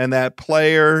 and that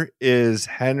player is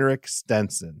Henrik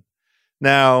Stenson.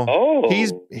 Now,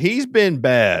 he's been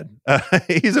bad.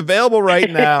 He's available right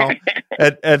now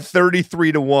at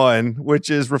 33-1,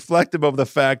 which is reflective of the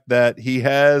fact that he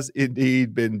has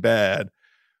indeed been bad.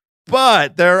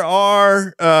 But there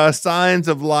are signs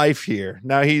of life here.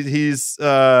 Now he's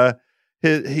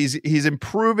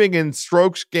improving in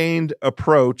strokes gained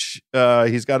approach.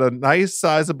 He's got a nice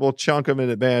sizable chunk of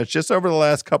an advantage just over the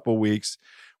last couple of weeks.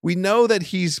 We know that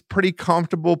he's pretty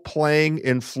comfortable playing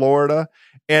in Florida,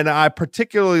 and I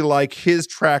particularly like his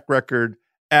track record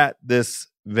at this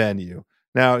venue.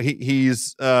 Now he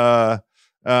missed the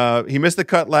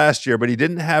cut last year, but he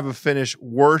didn't have a finish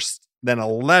worse than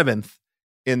 11th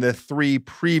in the 3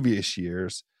 previous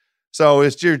years. So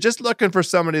you're just looking for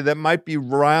somebody that might be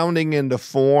rounding into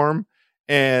form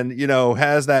and,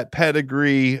 has that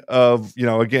pedigree of,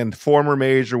 again, former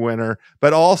major winner.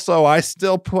 But also I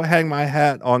still hang my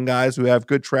hat on guys who have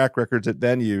good track records at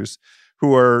venues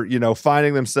who are,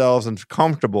 finding themselves and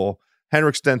comfortable.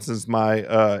 Henrik Stenson's my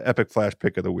Epic Flash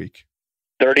pick of the week.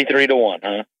 33-1,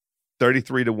 huh?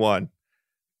 33-1.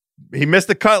 He missed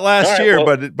the cut last year,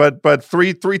 but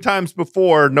three times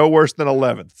before, no worse than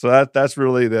 11th. So that's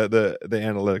really the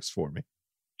analytics for me.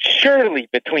 Surely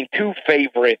between 2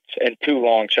 favorites and 2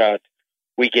 long shots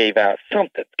we gave out,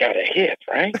 something's got to hit,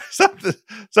 right?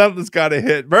 Something's got to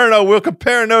hit. Verno, we'll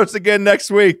compare notes again next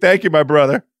week. Thank you, my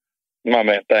brother. My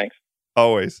man, thanks.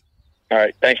 Always. All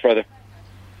right, thanks, brother.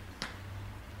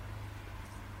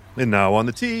 And now on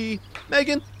the tee,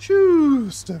 Megan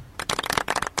Schuster.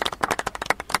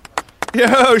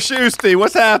 Yo, Schusty,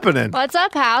 what's happening? What's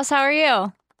up, House? How are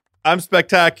you? I'm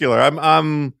spectacular.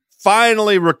 I'm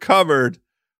finally recovered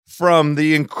from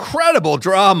the incredible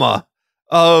drama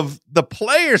of the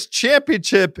Players'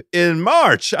 Championship in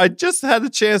March. I just had the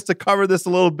chance to cover this a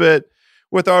little bit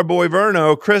with our boy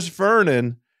Verno, Chris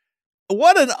Vernon.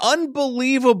 What an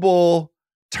unbelievable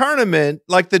tournament.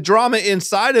 Like, the drama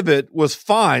inside of it was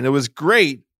fine. It was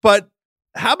great. But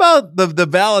how about the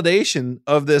validation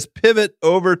of this pivot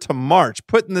over to March,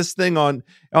 putting this thing on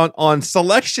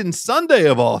Selection Sunday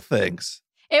of all things?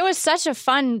 It was such a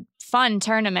fun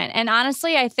tournament. And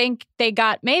honestly, I think they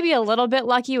got maybe a little bit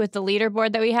lucky with the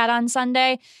leaderboard that we had on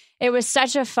Sunday. It was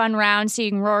such a fun round,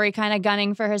 seeing Rory kind of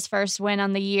gunning for his first win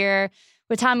on the year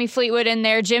with Tommy Fleetwood in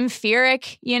there, Jim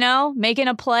Furyk, making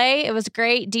a play. It was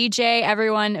great. DJ,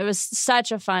 everyone. It was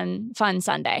such a fun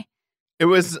Sunday. It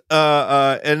was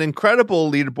an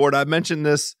incredible leaderboard. I mentioned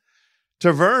this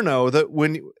to Verno, that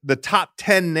when the top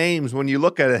 10 names, when you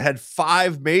look at it, had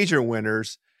 5 major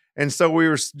winners. And so we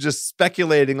were just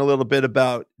speculating a little bit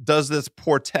about, does this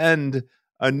portend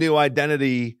a new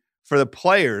identity for the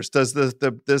players? Does this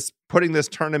putting this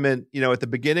tournament, at the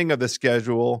beginning of the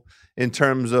schedule in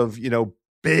terms of,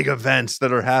 big events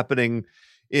that are happening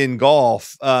in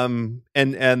golf, and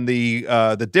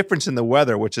the difference in the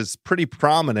weather, which is pretty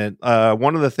prominent.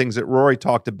 One of the things that Rory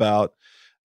talked about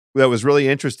that was really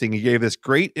interesting, he gave this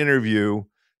great interview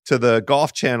to the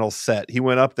Golf Channel set. He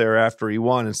went up there after he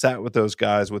won and sat with those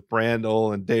guys, with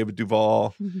Brandel and David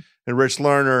Duval and Rich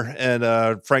Lerner and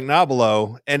Frank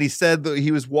Nobilo. And he said that he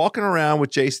was walking around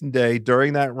with Jason Day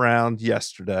during that round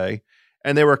yesterday,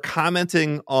 and they were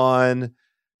commenting on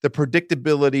the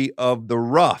predictability of the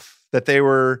rough, that they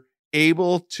were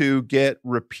able to get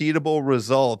repeatable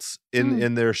results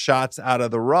in their shots out of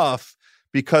the rough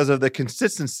because of the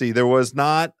consistency. There was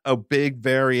not a big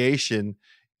variation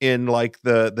in like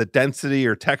the density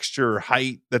or texture or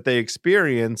height that they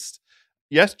experienced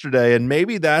yesterday. And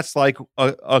maybe that's like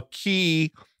a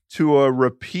key to a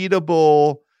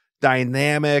repeatable,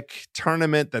 dynamic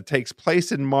tournament that takes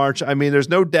place in March. I mean, there's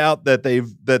no doubt that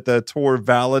the tour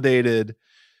validated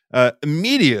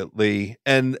immediately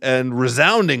and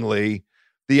resoundingly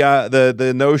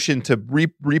the notion to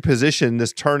reposition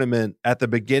this tournament at the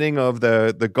beginning of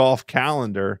the golf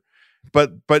calendar,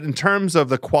 but in terms of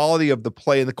the quality of the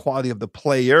play and the quality of the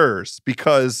players,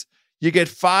 because you get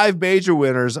 5 major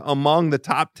winners among the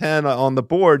top 10 on the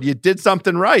board, you did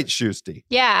something right, Schusty.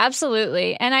 Yeah,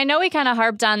 absolutely. And I know we kind of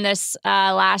harped on this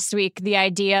last week, the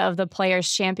idea of the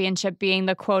Players' Championship being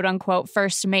the quote-unquote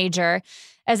first major,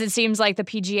 as it seems like the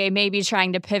PGA may be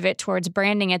trying to pivot towards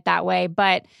branding it that way.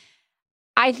 But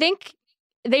I think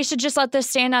they should just let this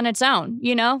stand on its own,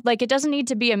 Like, it doesn't need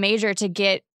to be a major to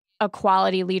get a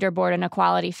quality leaderboard and a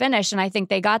quality finish. And I think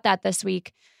they got that this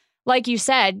week. Like you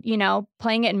said,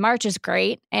 playing it in March is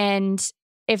great. And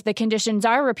if the conditions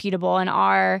are repeatable and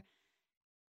are,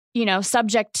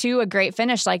 subject to a great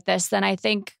finish like this, then I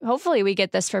think hopefully we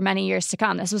get this for many years to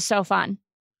come. This was so fun.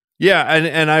 Yeah,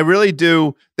 and I really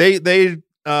do. They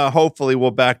hopefully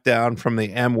will back down from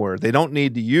the M word. They don't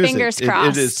need to use Fingers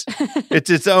crossed. It's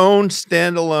its own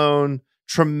standalone,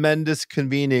 tremendous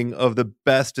convening of the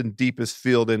best and deepest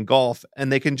field in golf,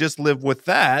 and they can just live with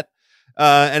that.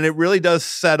 And it really does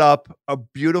set up a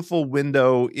beautiful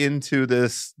window into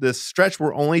this stretch.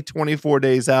 We're only 24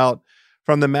 days out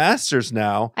from the Masters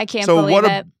now. I can't believe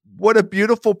it. What a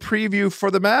beautiful preview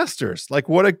for the Masters. Like,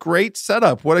 what a great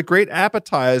setup. What a great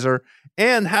appetizer.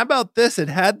 And how about this? It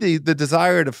had the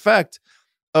desired effect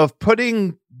of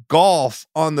putting golf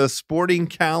on the sporting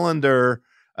calendar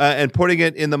and putting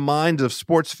it in the minds of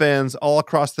sports fans all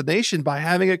across the nation by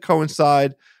having it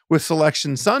coincide with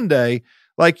Selection Sunday.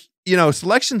 Like,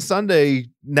 Selection Sunday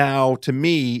now to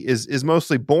me is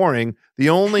mostly boring. The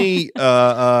only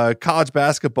college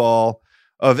basketball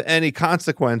of any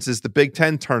consequence is the Big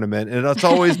Ten tournament, and it's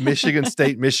always Michigan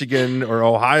State, Michigan, or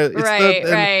Ohio. It's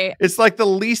right. It's like the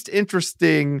least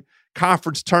interesting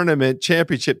conference tournament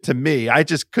championship to me. I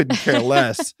just couldn't care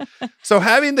less. So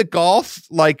having the golf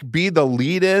be the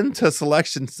lead in to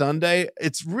Selection Sunday,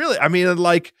 it's really,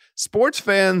 like sports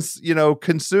fans,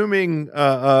 consuming,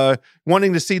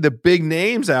 wanting to see the big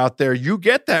names out there. You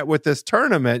get that with this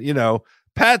tournament,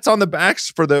 pats on the backs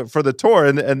for the tour,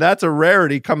 and that's a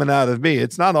rarity coming out of me.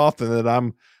 It's not often that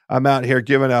I'm out here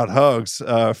giving out hugs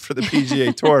for the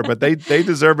PGA Tour, but they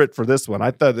deserve it for this one.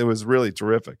 I thought it was really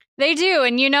terrific. They do,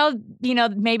 and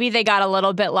maybe they got a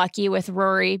little bit lucky with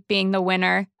Rory being the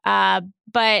winner.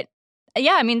 But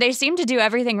yeah, they seem to do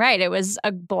everything right. It was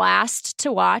a blast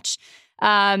to watch.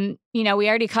 We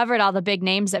already covered all the big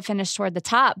names that finished toward the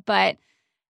top, but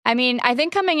I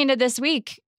think coming into this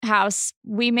week, House,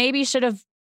 we maybe should have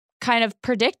kind of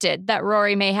predicted that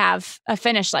Rory may have a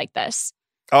finish like this.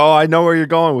 Oh, I know where you're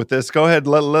going with this. Go ahead.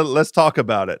 Let's talk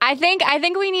about it. I think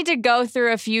we need to go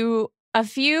through a few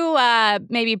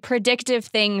maybe predictive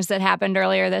things that happened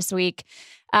earlier this week.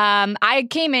 I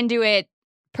came into it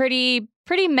pretty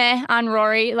meh on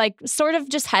Rory, sort of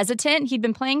just hesitant. He'd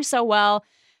been playing so well,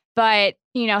 but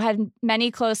had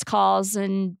many close calls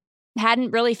and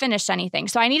hadn't really finished anything.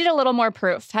 So I needed a little more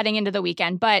proof heading into the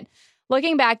weekend. But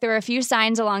looking back, there were a few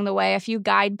signs along the way, a few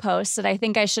guideposts that I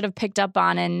think I should have picked up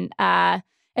on. And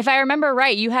if I remember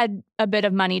right, you had a bit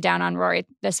of money down on Rory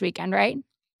this weekend, right?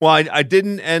 Well, I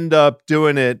didn't end up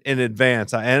doing it in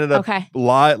advance. I ended up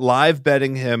live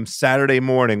betting him Saturday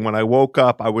morning. When I woke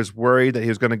up, I was worried that he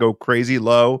was going to go crazy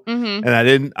low, and I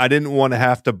didn't want to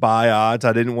have to buy odds.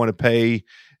 I didn't want to pay.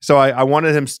 So I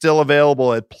wanted him still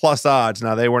available at plus odds.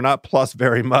 Now, they were not plus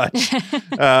very much.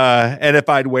 And if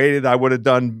I'd waited, I would have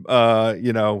done,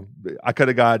 I could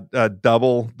have got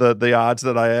double the odds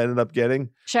that I ended up getting.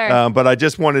 Sure. But I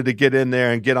just wanted to get in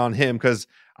there and get on him because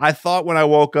I thought when I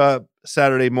woke up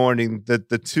Saturday morning that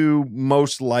the two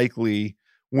most likely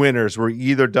winners were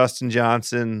either Dustin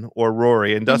Johnson or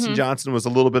Rory. And Dustin Johnson was a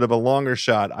little bit of a longer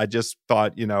shot. I just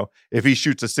thought, if he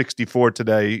shoots a 64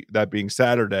 today, that being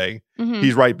Saturday,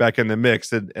 he's right back in the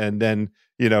mix. And then,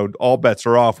 all bets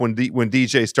are off. When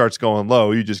DJ starts going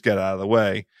low, you just get out of the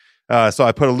way. So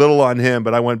I put a little on him,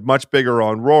 but I went much bigger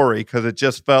on Rory because it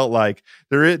just felt like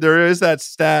there is that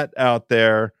stat out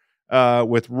there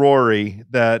with Rory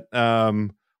that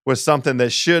was something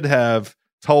that should have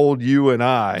told you and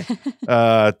I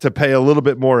to pay a little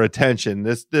bit more attention.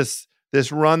 This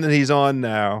run that he's on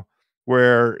now,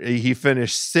 where he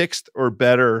finished 6th or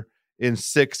better in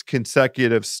 6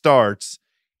 consecutive starts.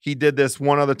 He did this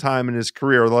one other time in his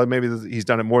career, although maybe he's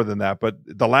done it more than that. But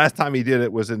the last time he did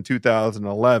it was in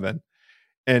 2011.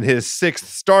 And his 6th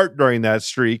start during that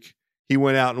streak, he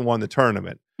went out and won the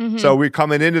tournament. So we're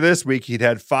coming into this week, he'd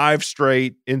had 5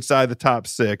 straight inside the top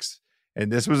 6.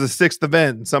 And this was a 6th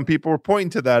event. And some people were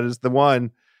pointing to that as the one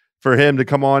for him to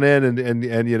come on in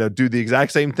and do the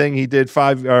exact same thing he did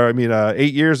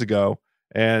 8 years ago.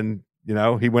 And,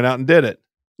 he went out and did it.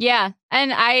 Yeah.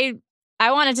 And I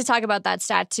wanted to talk about that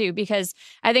stat too, because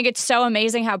I think it's so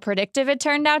amazing how predictive it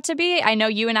turned out to be. I know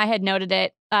you and I had noted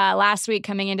it last week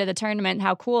coming into the tournament,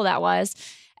 how cool that was.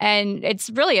 And it's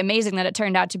really amazing that it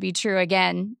turned out to be true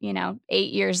again,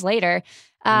 8 years later.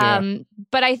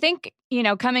 But I think,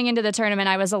 coming into the tournament,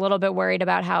 I was a little bit worried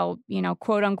about how,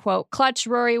 quote unquote, clutch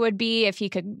Rory would be if he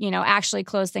could, actually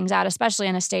close things out, especially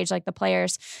in a stage like the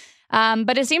Players.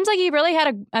 But it seems like he really had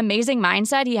an amazing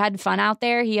mindset. He had fun out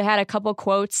there. He had a couple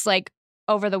quotes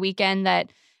over the weekend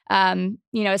that,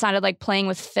 it sounded like playing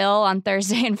with Phil on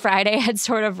Thursday and Friday had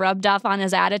sort of rubbed off on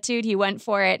his attitude. He went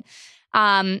for it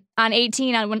on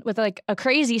 18 with a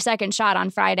crazy second shot on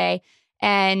Friday.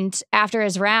 And after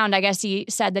his round, I guess he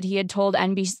said that he had told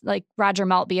NBC, Roger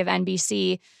Maltby of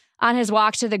NBC, on his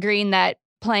walk to the green that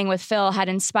playing with Phil had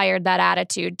inspired that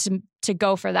attitude to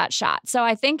go for that shot. So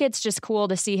I think it's just cool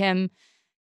to see him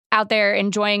out there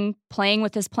enjoying playing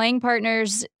with his playing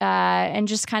partners and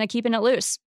just kind of keeping it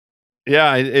loose.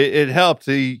 Yeah, it helped.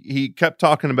 He kept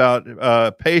talking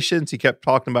about patience. He kept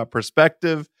talking about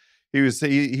perspective. He was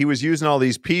using all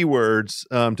these P words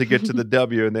to get to the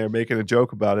W, and they were making a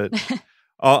joke about it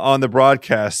on the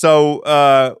broadcast. So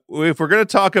if we're going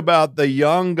to talk about the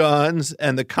young guns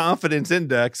and the confidence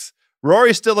index,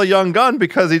 Rory's still a young gun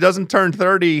because he doesn't turn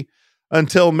 30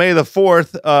 until May the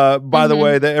 4th. By the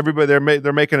way,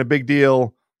 they're making a big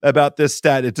deal about this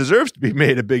stat. It deserves to be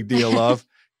made a big deal of.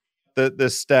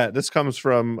 This stat. This comes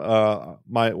from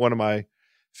one of my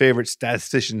favorite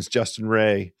statisticians, Justin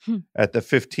Ray, at the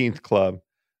 15th Club.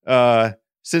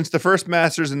 Since the first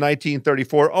Masters in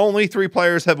 1934, only 3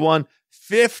 players have won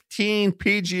 15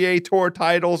 PGA Tour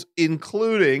titles,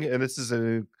 including, and this is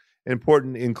an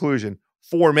important inclusion,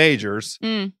 4 majors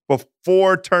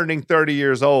before turning 30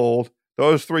 years old.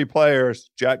 Those 3 players: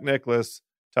 Jack Nicklaus,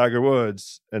 Tiger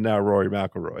Woods, and now Rory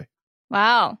McIlroy.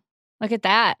 Wow, look at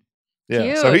that. Yeah,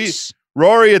 huge. So he's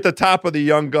Rory at the top of the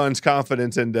young guns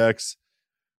confidence index.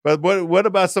 But what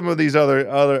about some of these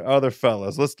other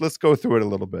fellas? Let's go through it a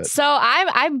little bit. So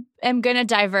I am going to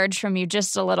diverge from you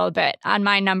just a little bit on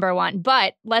my number one,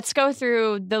 but let's go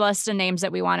through the list of names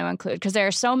that we want to include because there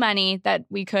are so many that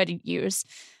we could use.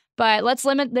 But let's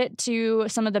limit it to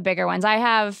some of the bigger ones. I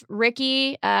have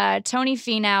Ricky, Tony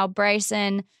Finau,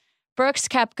 Bryson, Brooks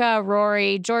Koepka,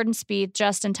 Rory, Jordan Spieth,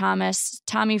 Justin Thomas,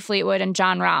 Tommy Fleetwood, and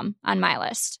Jon Rahm on my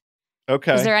list.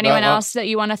 Okay. Is there anyone else that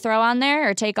you want to throw on there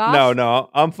or take off? No,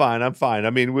 I'm fine. I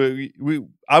mean,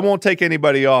 I won't take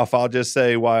anybody off. I'll just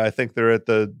say why I think they're at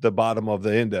the bottom of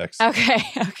the index.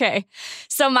 Okay.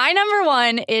 So my number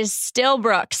one is still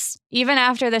Brooks, even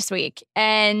after this week.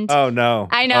 And oh no,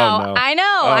 I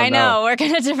know. We're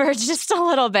going to diverge just a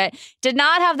little bit. Did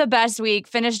not have the best week.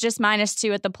 Finished just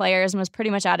 -2 at the Players and was pretty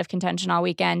much out of contention all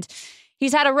weekend.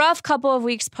 He's had a rough couple of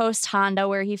weeks post Honda,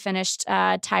 where he finished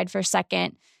tied for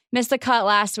second. Missed the cut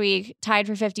last week, tied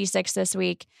for 56 this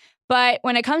week. But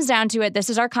when it comes down to it, this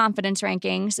is our confidence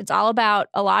rankings. It's all about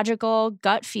a logical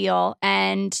gut feel.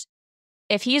 And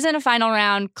if he's in a final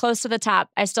round close to the top,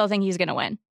 I still think he's going to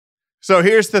win. So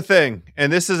here's the thing, and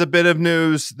this is a bit of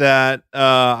news that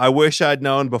I wish I'd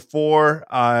known before.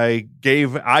 I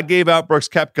gave out Brooks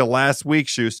Koepka last week,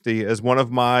 Schusty, as one of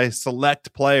my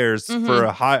select players for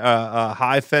a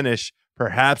high finish,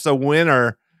 perhaps a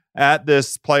winner at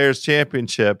this Players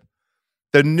Championship.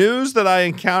 The news that I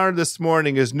encountered this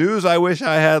morning is news I wish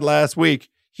I had last week.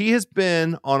 He has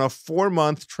been on a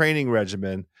 4-month training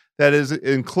regimen that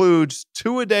includes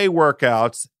 2-a-day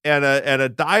workouts and a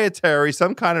dietary,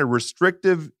 some kind of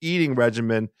restrictive eating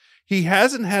regimen. He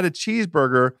hasn't had a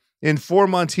cheeseburger in 4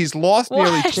 months. He's lost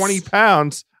nearly 20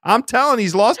 pounds. I'm telling you,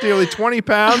 he's lost nearly 20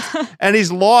 pounds, and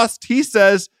he's lost, he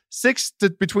says,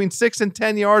 between 6 and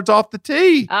 10 yards off the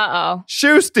tee. Uh-oh.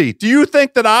 Schusty, do you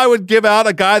think that I would give out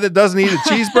a guy that doesn't eat a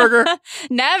cheeseburger?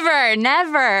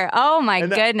 Never. Oh, my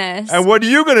goodness. And what are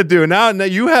you going to do? Now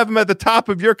you have him at the top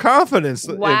of your confidence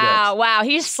index. Wow.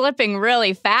 He's slipping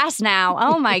really fast now.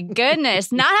 Oh, my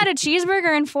goodness. Not had a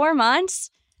cheeseburger in 4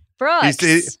 months? Brooks,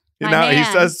 he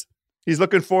says he's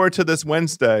looking forward to this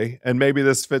Wednesday, and maybe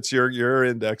this fits your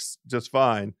index just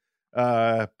fine.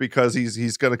 Because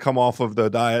he's going to come off of the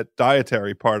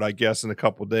dietary part, I guess, in a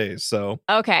couple days. So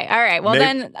okay, all right. Well,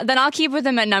 then I'll keep with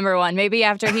him at number one. Maybe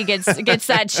after he gets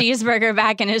that cheeseburger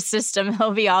back in his system,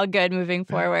 he'll be all good moving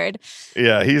forward.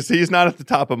 Yeah, he's not at the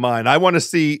top of mine. I want to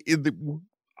see,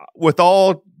 with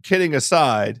all kidding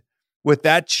aside, with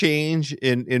that change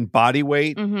in body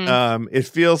weight, it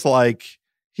feels like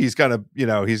he's gonna,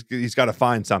 he's got to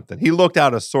find something. He looked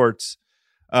out of sorts.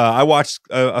 I watched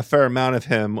a fair amount of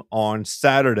him on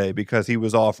Saturday because he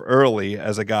was off early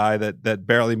as a guy that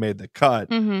barely made the cut,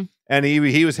 and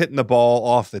he was hitting the ball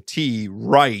off the tee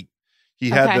right. He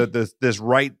had this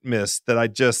right miss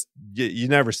that you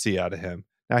never see out of him.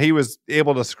 Now he was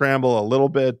able to scramble a little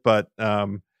bit, but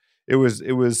there was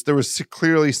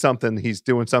clearly something. He's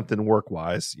doing something work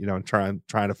wise, and trying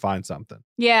to find something.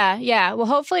 Yeah. Well,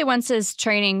 hopefully once his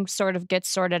training sort of gets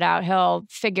sorted out, he'll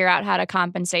figure out how to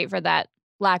compensate for that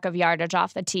lack of yardage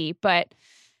off the tee, but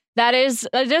it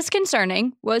is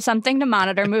concerning. Was something to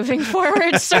monitor moving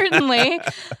forward, certainly.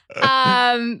 So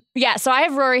I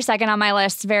have Rory second on my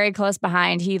list, very close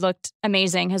behind. He has looked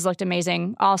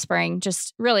amazing all spring,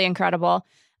 just really incredible.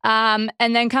 And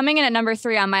then coming in at number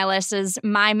 3 on my list is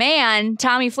my man,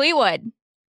 Tommy Fleetwood.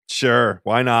 Sure,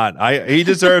 why not? He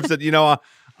deserves it.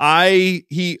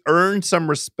 He earned some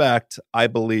respect, I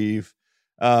believe.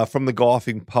 from the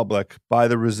golfing public by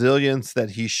the resilience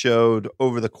that he showed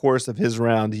over the course of his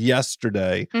round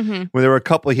yesterday. Mm-hmm. When there were a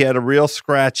couple, he had a real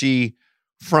scratchy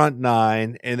front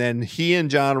nine, and then he and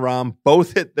Jon Rahm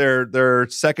both hit their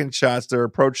second shots, their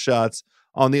approach shots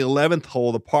on the 11th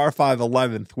hole, the par 5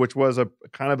 11th, which was a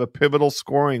kind of a pivotal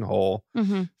scoring hole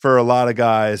for a lot of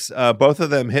guys. Both of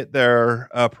them hit their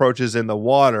approaches in the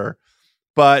water,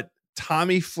 but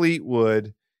Tommy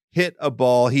Fleetwood hit a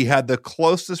ball. He had the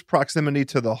closest proximity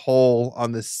to the hole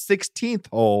on the 16th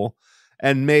hole,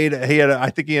 and I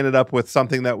think he ended up with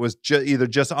something that was either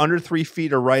just under 3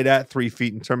 feet or right at 3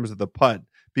 feet in terms of the putt,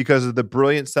 because of the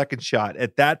brilliant second shot.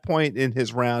 At that point in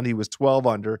his round, he was 12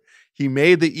 under. He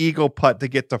made the eagle putt to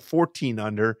get to 14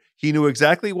 under. He knew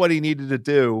exactly what he needed to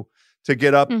do to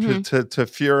get up to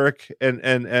Furyk,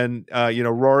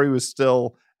 and Rory was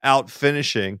still out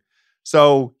finishing.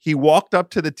 So he walked up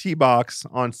to the tee box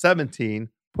on 17,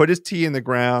 put his tee in the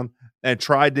ground, and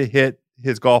tried to hit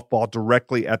his golf ball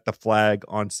directly at the flag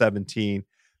on 17.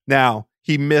 Now,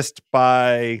 he missed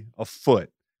by a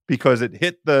foot, because it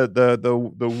hit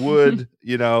the wood,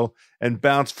 and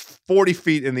bounced 40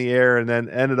 feet in the air and then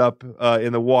ended up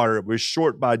in the water. It was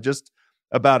short by just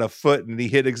about a foot, and he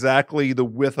hit exactly the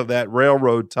width of that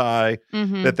railroad tie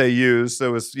that they use. So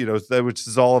it was, which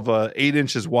is all of 8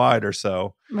 inches wide or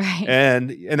so. Right. And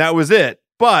that was it.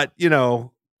 But,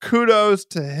 kudos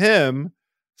to him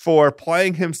for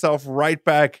playing himself right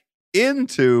back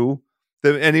into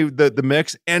the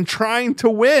mix and trying to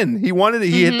win. He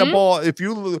hit the ball. If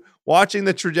you watching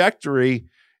the trajectory,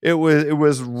 it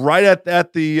was right at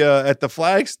the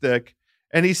flagstick,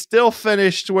 and he still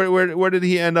finished. Where did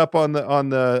he end up on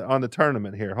the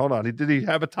tournament here? Hold on. Did he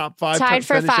have a top 5? Tied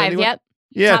for 5. Anyway? Yep.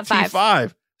 Yeah, top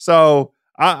T5. So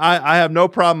I have no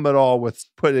problem at all with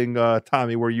putting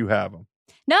Tommy where you have him.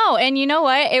 No, and you know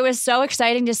what? It was so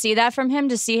exciting to see that from him,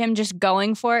 to see him just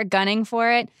going for it, gunning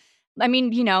for it. I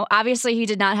mean, obviously he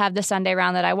did not have the Sunday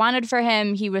round that I wanted for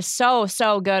him. He was so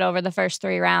good over the first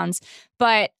 3 rounds.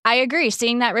 But I agree,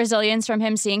 seeing that resilience from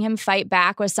him, seeing him fight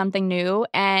back was something new.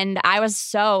 And I was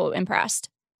so impressed.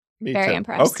 Very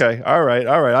impressed. Okay. All right.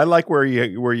 I like where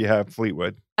you have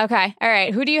Fleetwood. Okay. All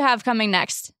right. Who do you have coming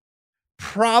next?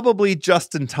 Probably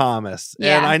Justin Thomas.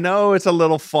 Yeah. And I know it's a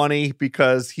little funny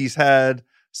because he's had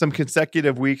some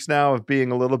consecutive weeks now of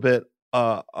being a little bit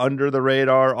under the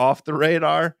radar, off the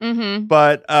radar.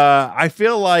 But I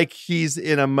feel like he's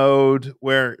in a mode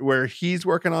where he's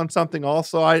working on something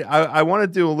also. I want to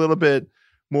do a little bit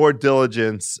more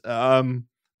diligence.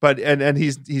 But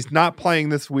he's not playing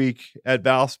this week at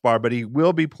Valspar, but he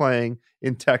will be playing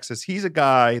in Texas. He's a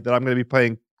guy that I'm going to be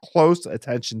paying close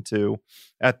attention to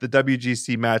at the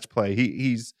WGC match play.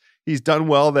 He's done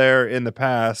well there in the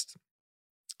past.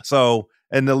 So,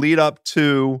 in the lead up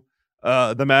to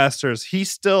the Masters, he's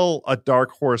still a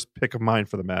dark horse pick of mine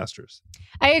for the Masters.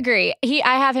 I agree.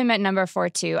 I have him at number 4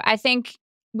 too. I think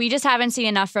we just haven't seen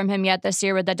enough from him yet this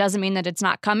year, but that doesn't mean that it's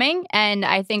not coming. And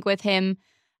I think with him,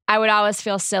 I would always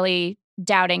feel silly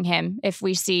doubting him if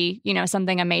we see,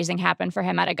 something amazing happen for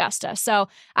him at Augusta. So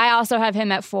I also have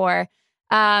him at 4.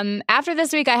 After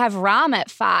this week, I have Rahm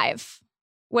at 5,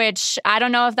 which I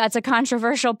don't know if that's a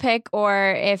controversial pick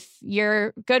or if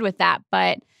you're good with that,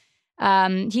 but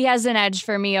he has an edge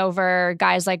for me over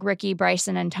guys like Ricky,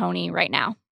 Bryson, and Tony right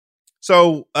now.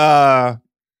 So Verno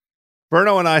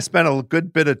and I spent a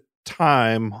good bit of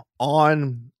time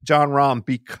on Jon Rahm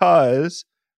because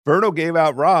Verno gave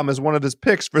out Rahm as one of his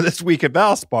picks for this week at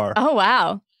Valspar. Oh,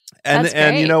 wow.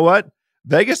 And you know what?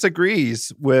 Vegas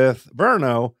agrees with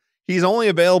Verno. He's only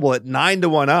available at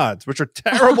 9-1 odds, which are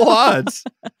terrible odds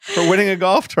for winning a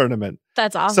golf tournament.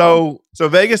 That's awful. So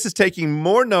Vegas is taking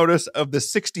more notice of the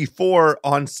 64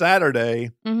 on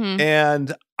Saturday.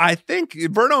 And I think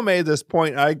Verno made this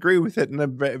point. I agree with it.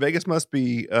 And Vegas must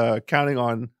be counting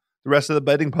on the rest of the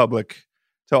betting public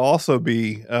to also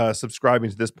be subscribing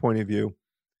to this point of view.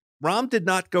 Rahm did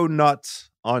not go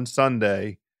nuts on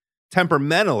Sunday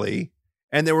temperamentally.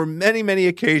 And there were many, many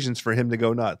occasions for him to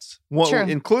go nuts,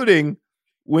 including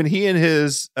when he and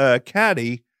his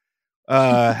caddy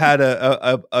had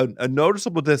a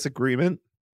noticeable disagreement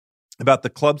about the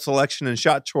club selection and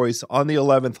shot choice on the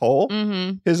 11th hole.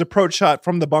 His approach shot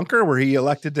from the bunker, where he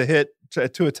elected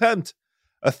to attempt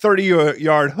a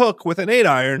 30-yard hook with an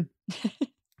 8-iron.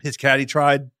 His caddy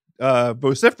tried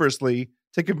vociferously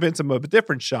to convince him of a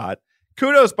different shot.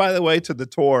 Kudos, by the way, to the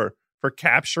tour for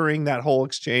capturing that whole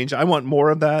exchange. I want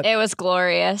more of that. It was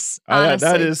glorious.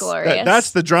 Honestly, glorious. That's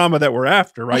the drama that we're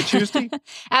after, right, Tuesday?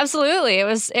 Absolutely. It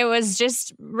was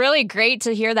just really great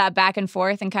to hear that back and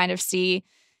forth and kind of see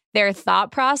their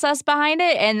thought process behind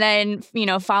it, and then,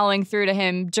 following through to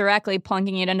him directly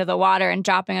plunking it into the water and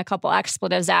dropping a couple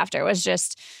expletives after was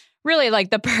just really like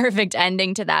the perfect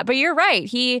ending to that. But you're right.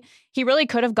 He really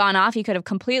could have gone off. He could have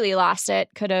completely lost it,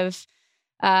 could have,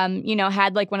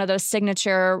 had like one of those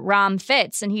signature Rahm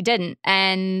fits, and he didn't.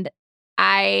 And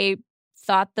I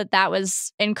thought that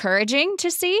was encouraging to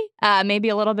see, maybe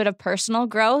a little bit of personal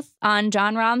growth on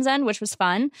Jon Rahm's end, which was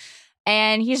fun.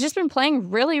 And he's just been playing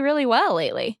really, really well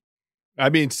lately. I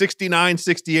mean, 69,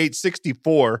 68,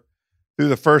 64 through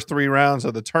the first 3 rounds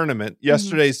of the tournament.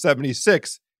 Yesterday's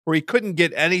 76, where he couldn't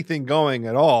get anything going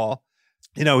at all.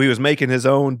 He was making his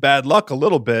own bad luck a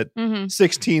little bit.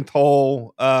 16th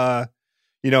hole, had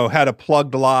a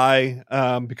plugged lie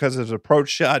because his approach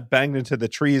shot banged into the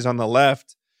trees on the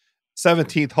left.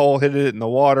 17th hole, hit it in the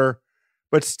water.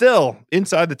 But still,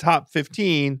 inside the top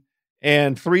 15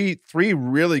 and three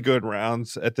really good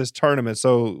rounds at this tournament.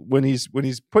 So when he's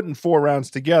putting 4 rounds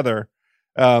together,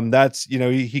 that's,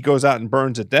 he goes out and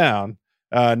burns it down.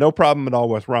 No problem at all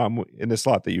with Rahm in the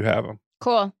slot that you have him.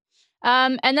 Cool.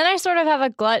 And then I sort of have a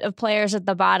glut of players at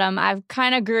the bottom. I've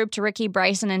kind of grouped Ricky,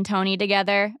 Bryson, and Tony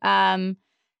together.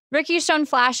 Ricky's shown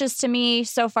flashes to me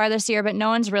so far this year, but no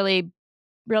one's really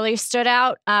stood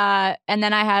out. And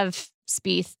then I have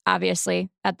Spieth, obviously,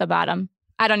 at the bottom.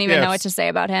 I don't even know what to say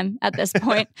about him at this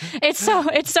point. It's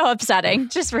so upsetting.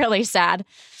 Just really sad.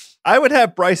 I would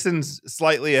have Bryson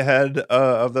slightly ahead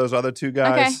of those other 2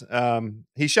 guys. Okay.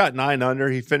 He shot 9 under.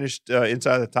 He finished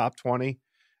inside the top 20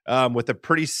 with a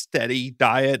pretty steady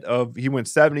diet of, he went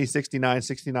 70, 69,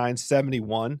 69,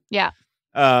 71. Yeah.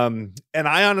 And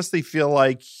I honestly feel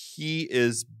like he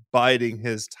is biding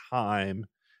his time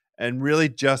and really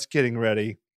just getting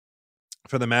ready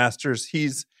for the Masters.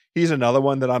 He's another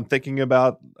one that I'm thinking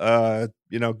about,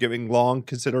 giving long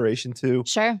consideration to.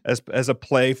 Sure. As a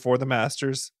play for the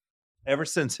Masters. Ever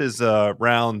since his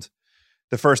round,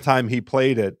 the first time he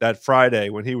played it, that Friday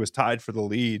when he was tied for the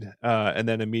lead, and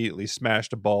then immediately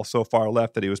smashed a ball so far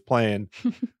left that he was playing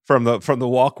from the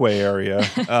walkway area.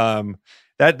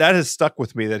 That has stuck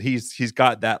with me, that he's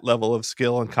got that level of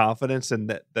skill and confidence,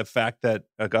 and that the fact that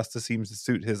Augusta seems to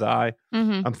suit his eye.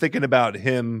 I'm thinking about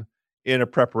him in a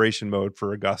preparation mode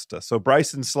for Augusta. So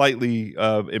Bryson slightly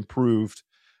improved.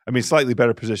 I mean, slightly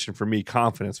better position for me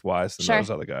confidence-wise than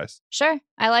those other guys. Sure.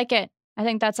 I like it. I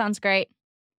think that sounds great.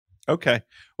 Okay.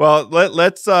 Well,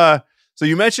 let's so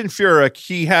you mentioned Furyk.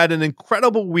 He had an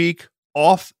incredible week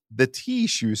off the tee,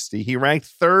 Schusty. He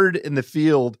ranked 3rd in the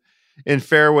field in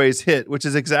fairways hit, which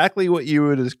is exactly what you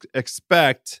would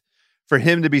expect for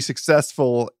him to be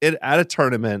successful at a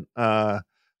tournament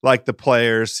like the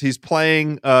Players. He's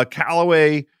playing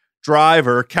Callaway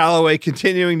driver. Callaway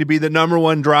continuing to be the number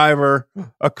 1 driver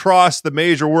across the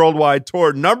major worldwide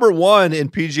tour. Number 1 in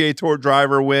PGA Tour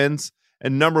driver wins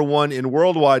and number 1 in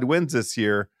worldwide wins this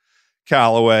year,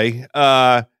 Callaway.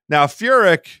 Now,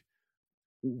 Furyk,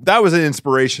 that was an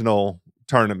inspirational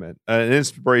tournament, an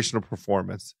inspirational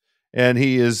performance. And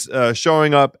he is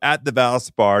showing up at the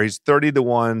Valspar. He's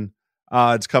 30-1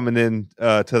 odds coming in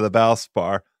to the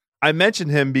Valspar. I mentioned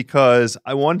him because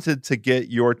I wanted to get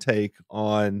your take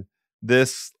on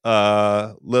this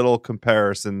little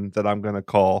comparison that I'm going to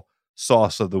call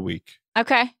Sauce of the Week.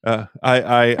 Okay.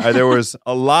 There was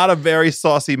a lot of very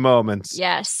saucy moments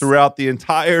throughout the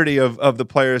entirety of the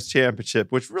Players'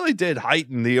 Championship, which really did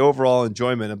heighten the overall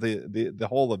enjoyment of the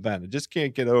whole event. I just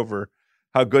can't get over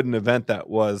how good an event that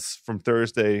was from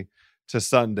Thursday to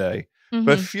Sunday.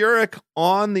 But Furyk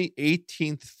on the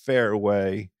 18th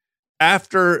fairway,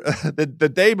 after the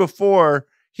day before,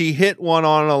 he hit one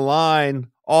on a line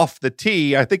off the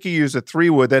tee. I think he used a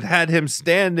 3-wood that had him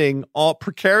standing all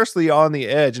precariously on the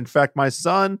edge. In fact, my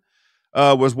son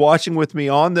was watching with me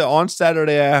on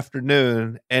Saturday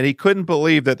afternoon, and he couldn't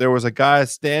believe that there was a guy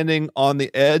standing on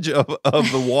the edge of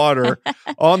the water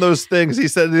on those things. He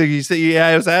said,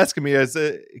 yeah, he was asking me, I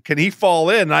said, can he fall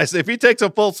in? And I said, if he takes a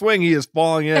full swing, he is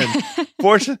falling in.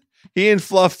 Fortunately, he and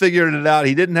Fluff figured it out.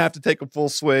 He didn't have to take a full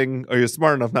swing, or he was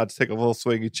smart enough not to take a full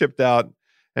swing. He chipped out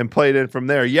and played in from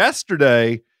there.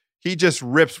 Yesterday, he just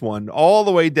rips one all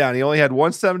the way down. He only had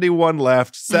 171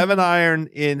 left, 7-iron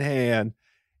in hand,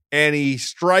 and he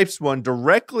stripes one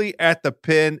directly at the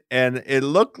pin, and it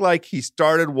looked like he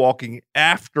started walking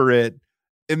after it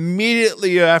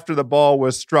immediately after the ball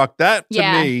was struck. That,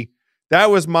 to me, that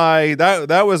was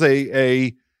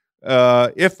a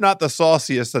if not the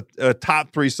sauciest, a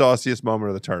top 3 sauciest moment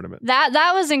of the tournament.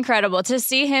 That was incredible to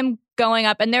see him going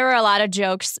up, and there were a lot of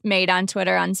jokes made on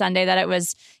Twitter on Sunday that it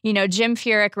was, Jim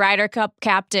Furyk, Ryder Cup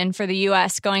captain for the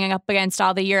U.S., going up against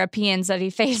all the Europeans that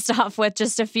he faced off with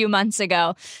just a few months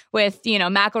ago with,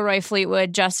 McIlroy,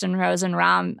 Fleetwood, Justin Rose, and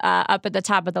Rahm up at the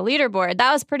top of the leaderboard.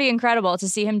 That was pretty incredible to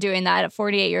see him doing that at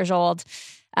 48 years old,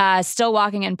 still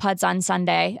walking in putts on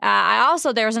Sunday.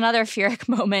 There was another Furyk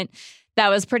moment that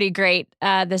was pretty great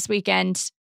this weekend.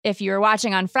 If you were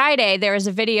watching on Friday, there was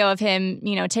a video of him,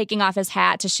 taking off his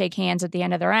hat to shake hands at the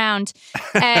end of the round.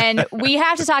 And we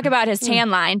have to talk about his tan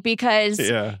line because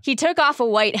he took off a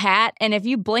white hat. And if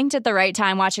you blinked at the right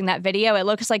time watching that video, it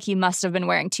looks like he must have been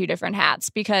wearing two different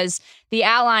hats because the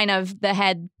outline of the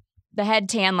head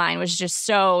tan line was just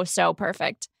so, so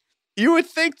perfect. You would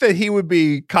think that he would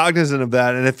be cognizant of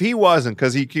that, and if he wasn't,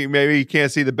 because maybe he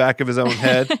can't see the back of his own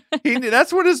head,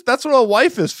 that's what a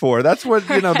wife is for. That's what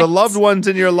right. The loved ones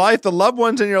in your life. The loved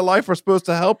ones in your life are supposed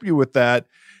to help you with that.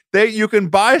 You can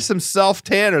buy some self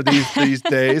tanner these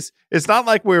days. It's not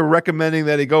like we're recommending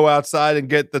that he go outside and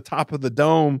get the top of the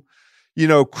dome,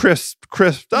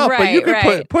 crisped up. Right, but you can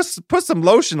right. put some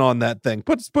lotion on that thing.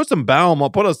 Put some balm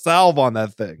on. Put a salve on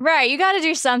that thing. Right, you got to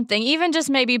do something. Even just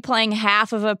maybe playing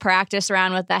half of a practice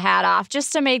round with the hat off,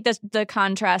 just to make the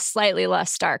contrast slightly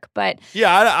less stark. But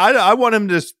yeah, I want him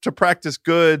to practice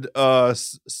good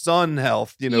sun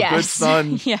health. Yes. Good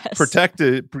sun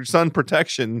sun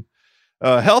protection.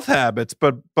 Health habits,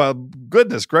 but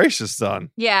goodness gracious,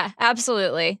 son. Yeah,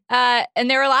 absolutely.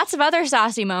 And there were lots of other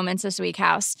saucy moments this week,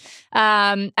 House.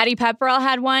 Eddie Pepperell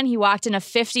had one. He walked in a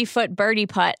 50-foot birdie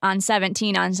putt on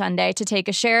 17 on Sunday to take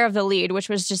a share of the lead, which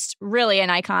was just really an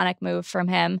iconic move from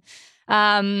him.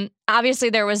 Obviously,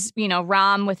 there was,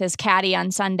 Rahm with his caddy on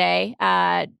Sunday,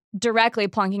 directly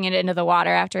plunking it into the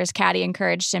water after his caddy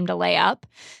encouraged him to lay up.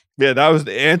 Yeah, that was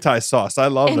the anti-sauce. I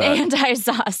love that.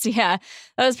 Anti-sauce, yeah.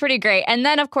 That was pretty great. And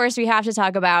then, of course, we have to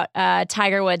talk about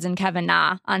Tiger Woods and Kevin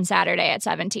Na on Saturday at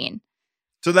 17.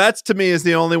 So that's, to me, is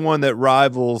the only one that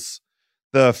rivals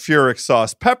the Furyk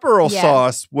sauce. Pepperell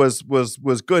sauce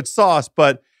was good sauce,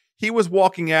 but he was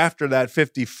walking after that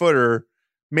 50-footer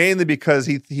mainly because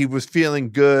he was feeling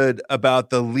good about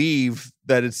the leave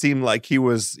that it seemed like he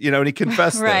was, and he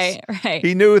confessed this. Right.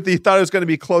 He thought it was going to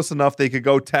be close enough they could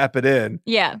go tap it in.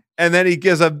 Yeah. And then he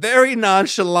gives a very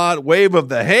nonchalant wave of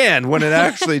the hand when it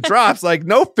actually drops. Like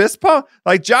no fist pump.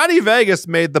 Like Johnny Vegas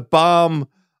made the bomb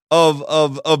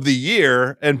of the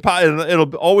year, and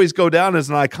it'll always go down as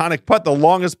an iconic putt, the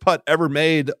longest putt ever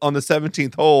made on the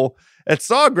 17th hole at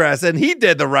Sawgrass, and he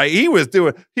did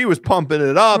he was pumping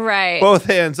it up, right? Both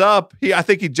hands up. I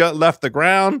think he just left the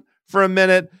ground for a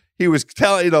minute. He was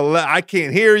telling I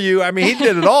can't hear you. I mean, he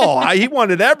did it all. He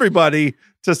wanted everybody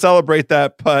to celebrate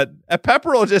that putt.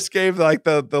 Pepperell just gave like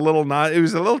the little nod. It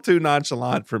was a little too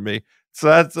nonchalant for me. So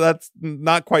that's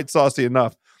not quite saucy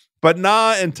enough. But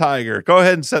Na and Tiger, go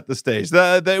ahead and set the stage.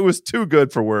 That was too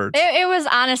good for words. It was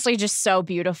honestly just so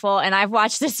beautiful. And I've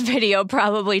watched this video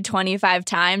probably 25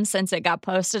 times since it got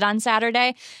posted on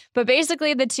Saturday. But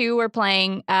basically, the two were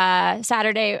playing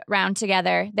Saturday round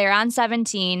together. They're on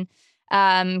 17.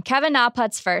 Kevin Na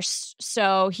putts first.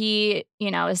 So he,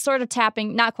 is sort of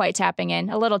tapping, not quite tapping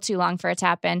in, a little too long for a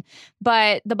tap in.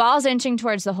 But the ball's inching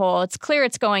towards the hole. It's clear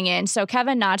it's going in. So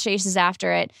Kevin Na chases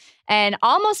after it and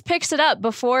almost picks it up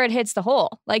before it hits the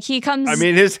hole. Like he comes... I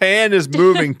mean, his hand is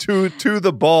moving to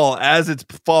the ball as it's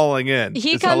falling in. It's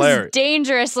comes hilarious.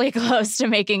 Dangerously close to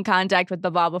making contact with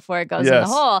the ball before it goes in the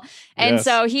hole. And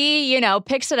so he,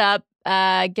 picks it up,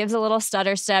 gives a little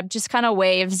stutter step, just kind of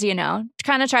waves,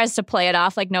 kind of tries to play it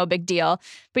off like no big deal.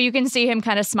 But you can see him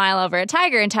kind of smile over at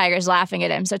Tiger, and Tiger's laughing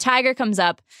at him. So Tiger comes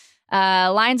up,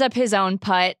 lines up his own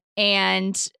putt,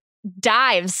 and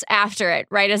dives after it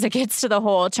right as it gets to the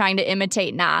hole, trying to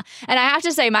imitate Na. And I have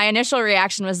to say, my initial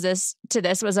reaction was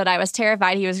that I was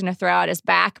terrified he was going to throw out his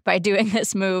back by doing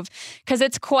this move, because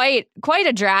it's quite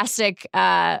a drastic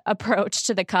approach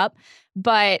to the cup.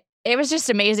 But it was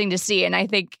just amazing to see, and I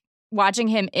think watching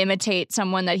him imitate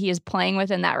someone that he is playing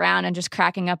with in that round and just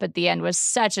cracking up at the end was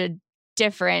such a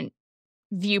different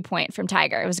viewpoint from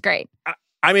Tiger. It was great.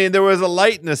 I mean, there was a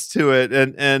lightness to it,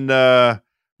 and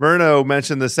Murno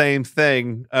mentioned the same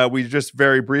thing. We just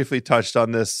very briefly touched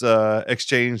on this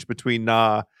exchange between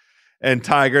Na and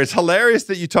Tiger. It's hilarious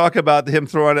that you talk about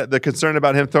the concern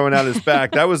about him throwing out his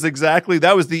back. That was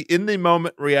the in the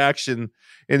moment reaction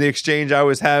in the exchange I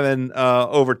was having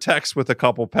over text with a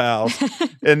couple pals.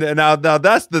 and now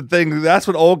that's the thing. That's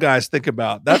what old guys think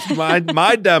about. That's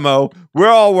my demo. We're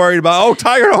all worried about,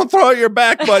 Tiger, don't throw out your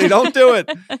back, buddy. Don't do it.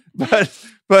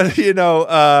 But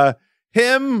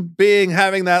him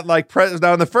having that like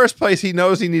now in the first place, he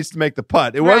knows he needs to make the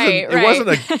putt. It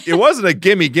wasn't a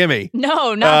gimme.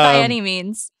 No, not by any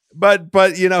means. But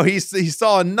he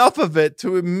saw enough of it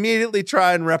to immediately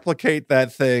try and replicate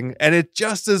that thing, and it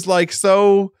just is like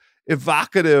so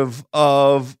evocative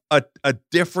of a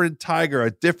different Tiger,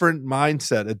 a different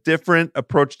mindset, a different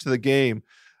approach to the game,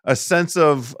 a sense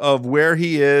of where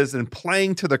he is and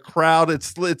playing to the crowd.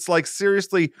 It's like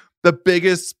seriously the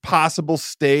biggest possible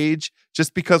stage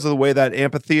just because of the way that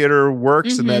amphitheater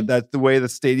works and that the way the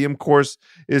stadium course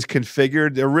is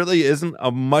configured. There really isn't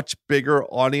a much bigger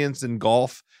audience in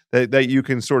golf that you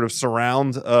can sort of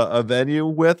surround a venue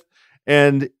with.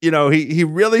 And, he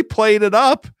really played it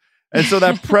up. And so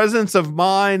that presence of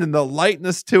mind and the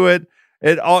lightness to it,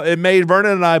 it made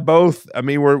Vernon and I both,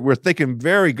 we're thinking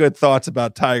very good thoughts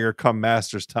about Tiger come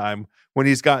Masters time when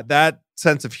he's got that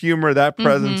sense of humor, that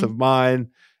presence of mind.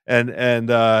 And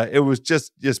it was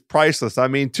just priceless. I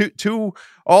mean, who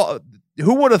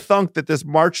would have thunk that this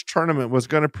March tournament was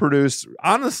going to produce,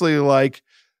 honestly, like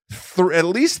at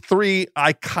least 3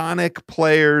 iconic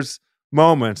players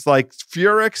moments, like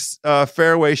Furyk's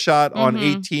fairway shot on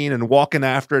 18 and walking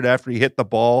after it after he hit the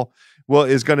ball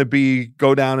is going to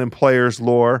go down in players'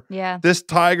 lore. Yeah. This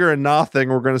Tiger and nothing,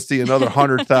 we're going to see another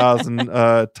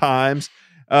 100,000 times.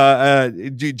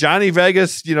 Johnny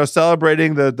Vegas,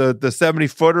 celebrating the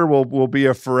 70-footer will be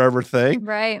a forever thing,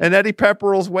 right? And Eddie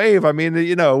Pepperell's wave.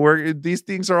 Where these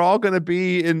things are all going to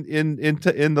be in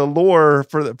the lore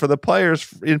for the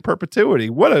players in perpetuity.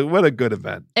 What a good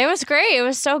event! It was great. It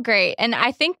was so great, and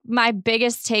I think my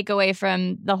biggest takeaway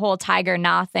from the whole Tiger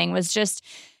Nah thing was just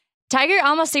Tiger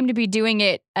almost seemed to be doing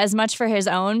it as much for his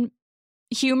own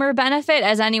humor benefit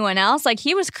as anyone else. Like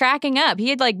he was cracking up. He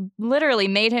had like literally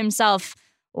made himself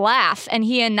laugh, and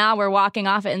he and Na were walking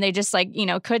off it, and they just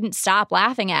couldn't stop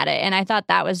laughing at it. And I thought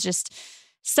that was just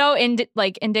so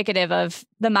indicative of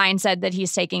the mindset that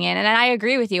he's taking in. And I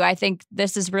agree with you. I think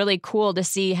this is really cool to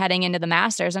see heading into the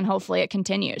Masters, and hopefully it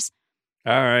continues.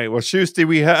 All right. Well, Schusty,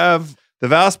 we have the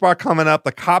Valspar coming up,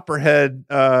 the Copperhead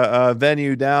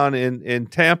venue down in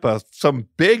Tampa. Some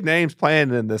big names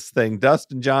playing in this thing.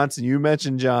 Dustin Johnson, you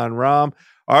mentioned Jon Rahm.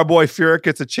 Our boy Furyk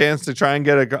gets a chance to try and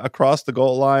get across the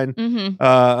goal line.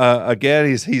 Again,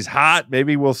 he's hot.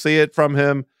 Maybe we'll see it from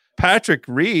him. Patrick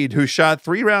Reed, who shot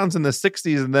 3 rounds in the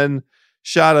 60s and then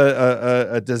shot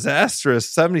a disastrous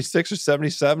 76 or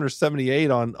 77 or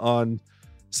 78 on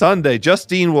Sunday.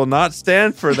 Justine will not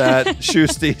stand for that,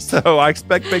 Schusty. So I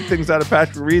expect big things out of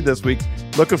Patrick Reed this week.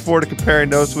 Looking forward to comparing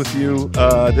notes with you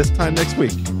this time next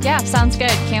week. Yeah, sounds good.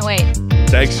 Can't wait.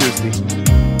 Thanks, Schusty.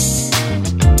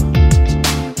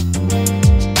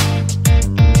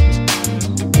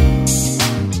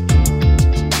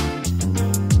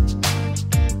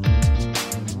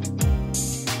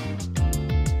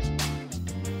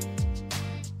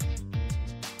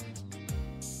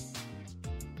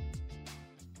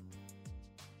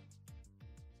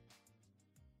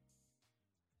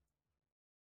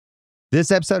 This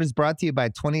episode is brought to you by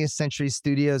 20th Century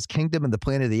Studios' Kingdom of the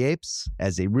Planet of the Apes.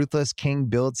 As a ruthless king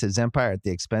builds his empire at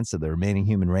the expense of the remaining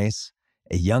human race,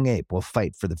 a young ape will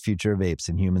fight for the future of apes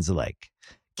and humans alike.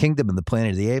 Kingdom of the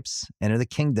Planet of the Apes. Enter the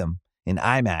kingdom in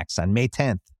IMAX on May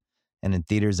 10th and in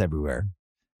theaters everywhere.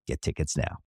 Get tickets now.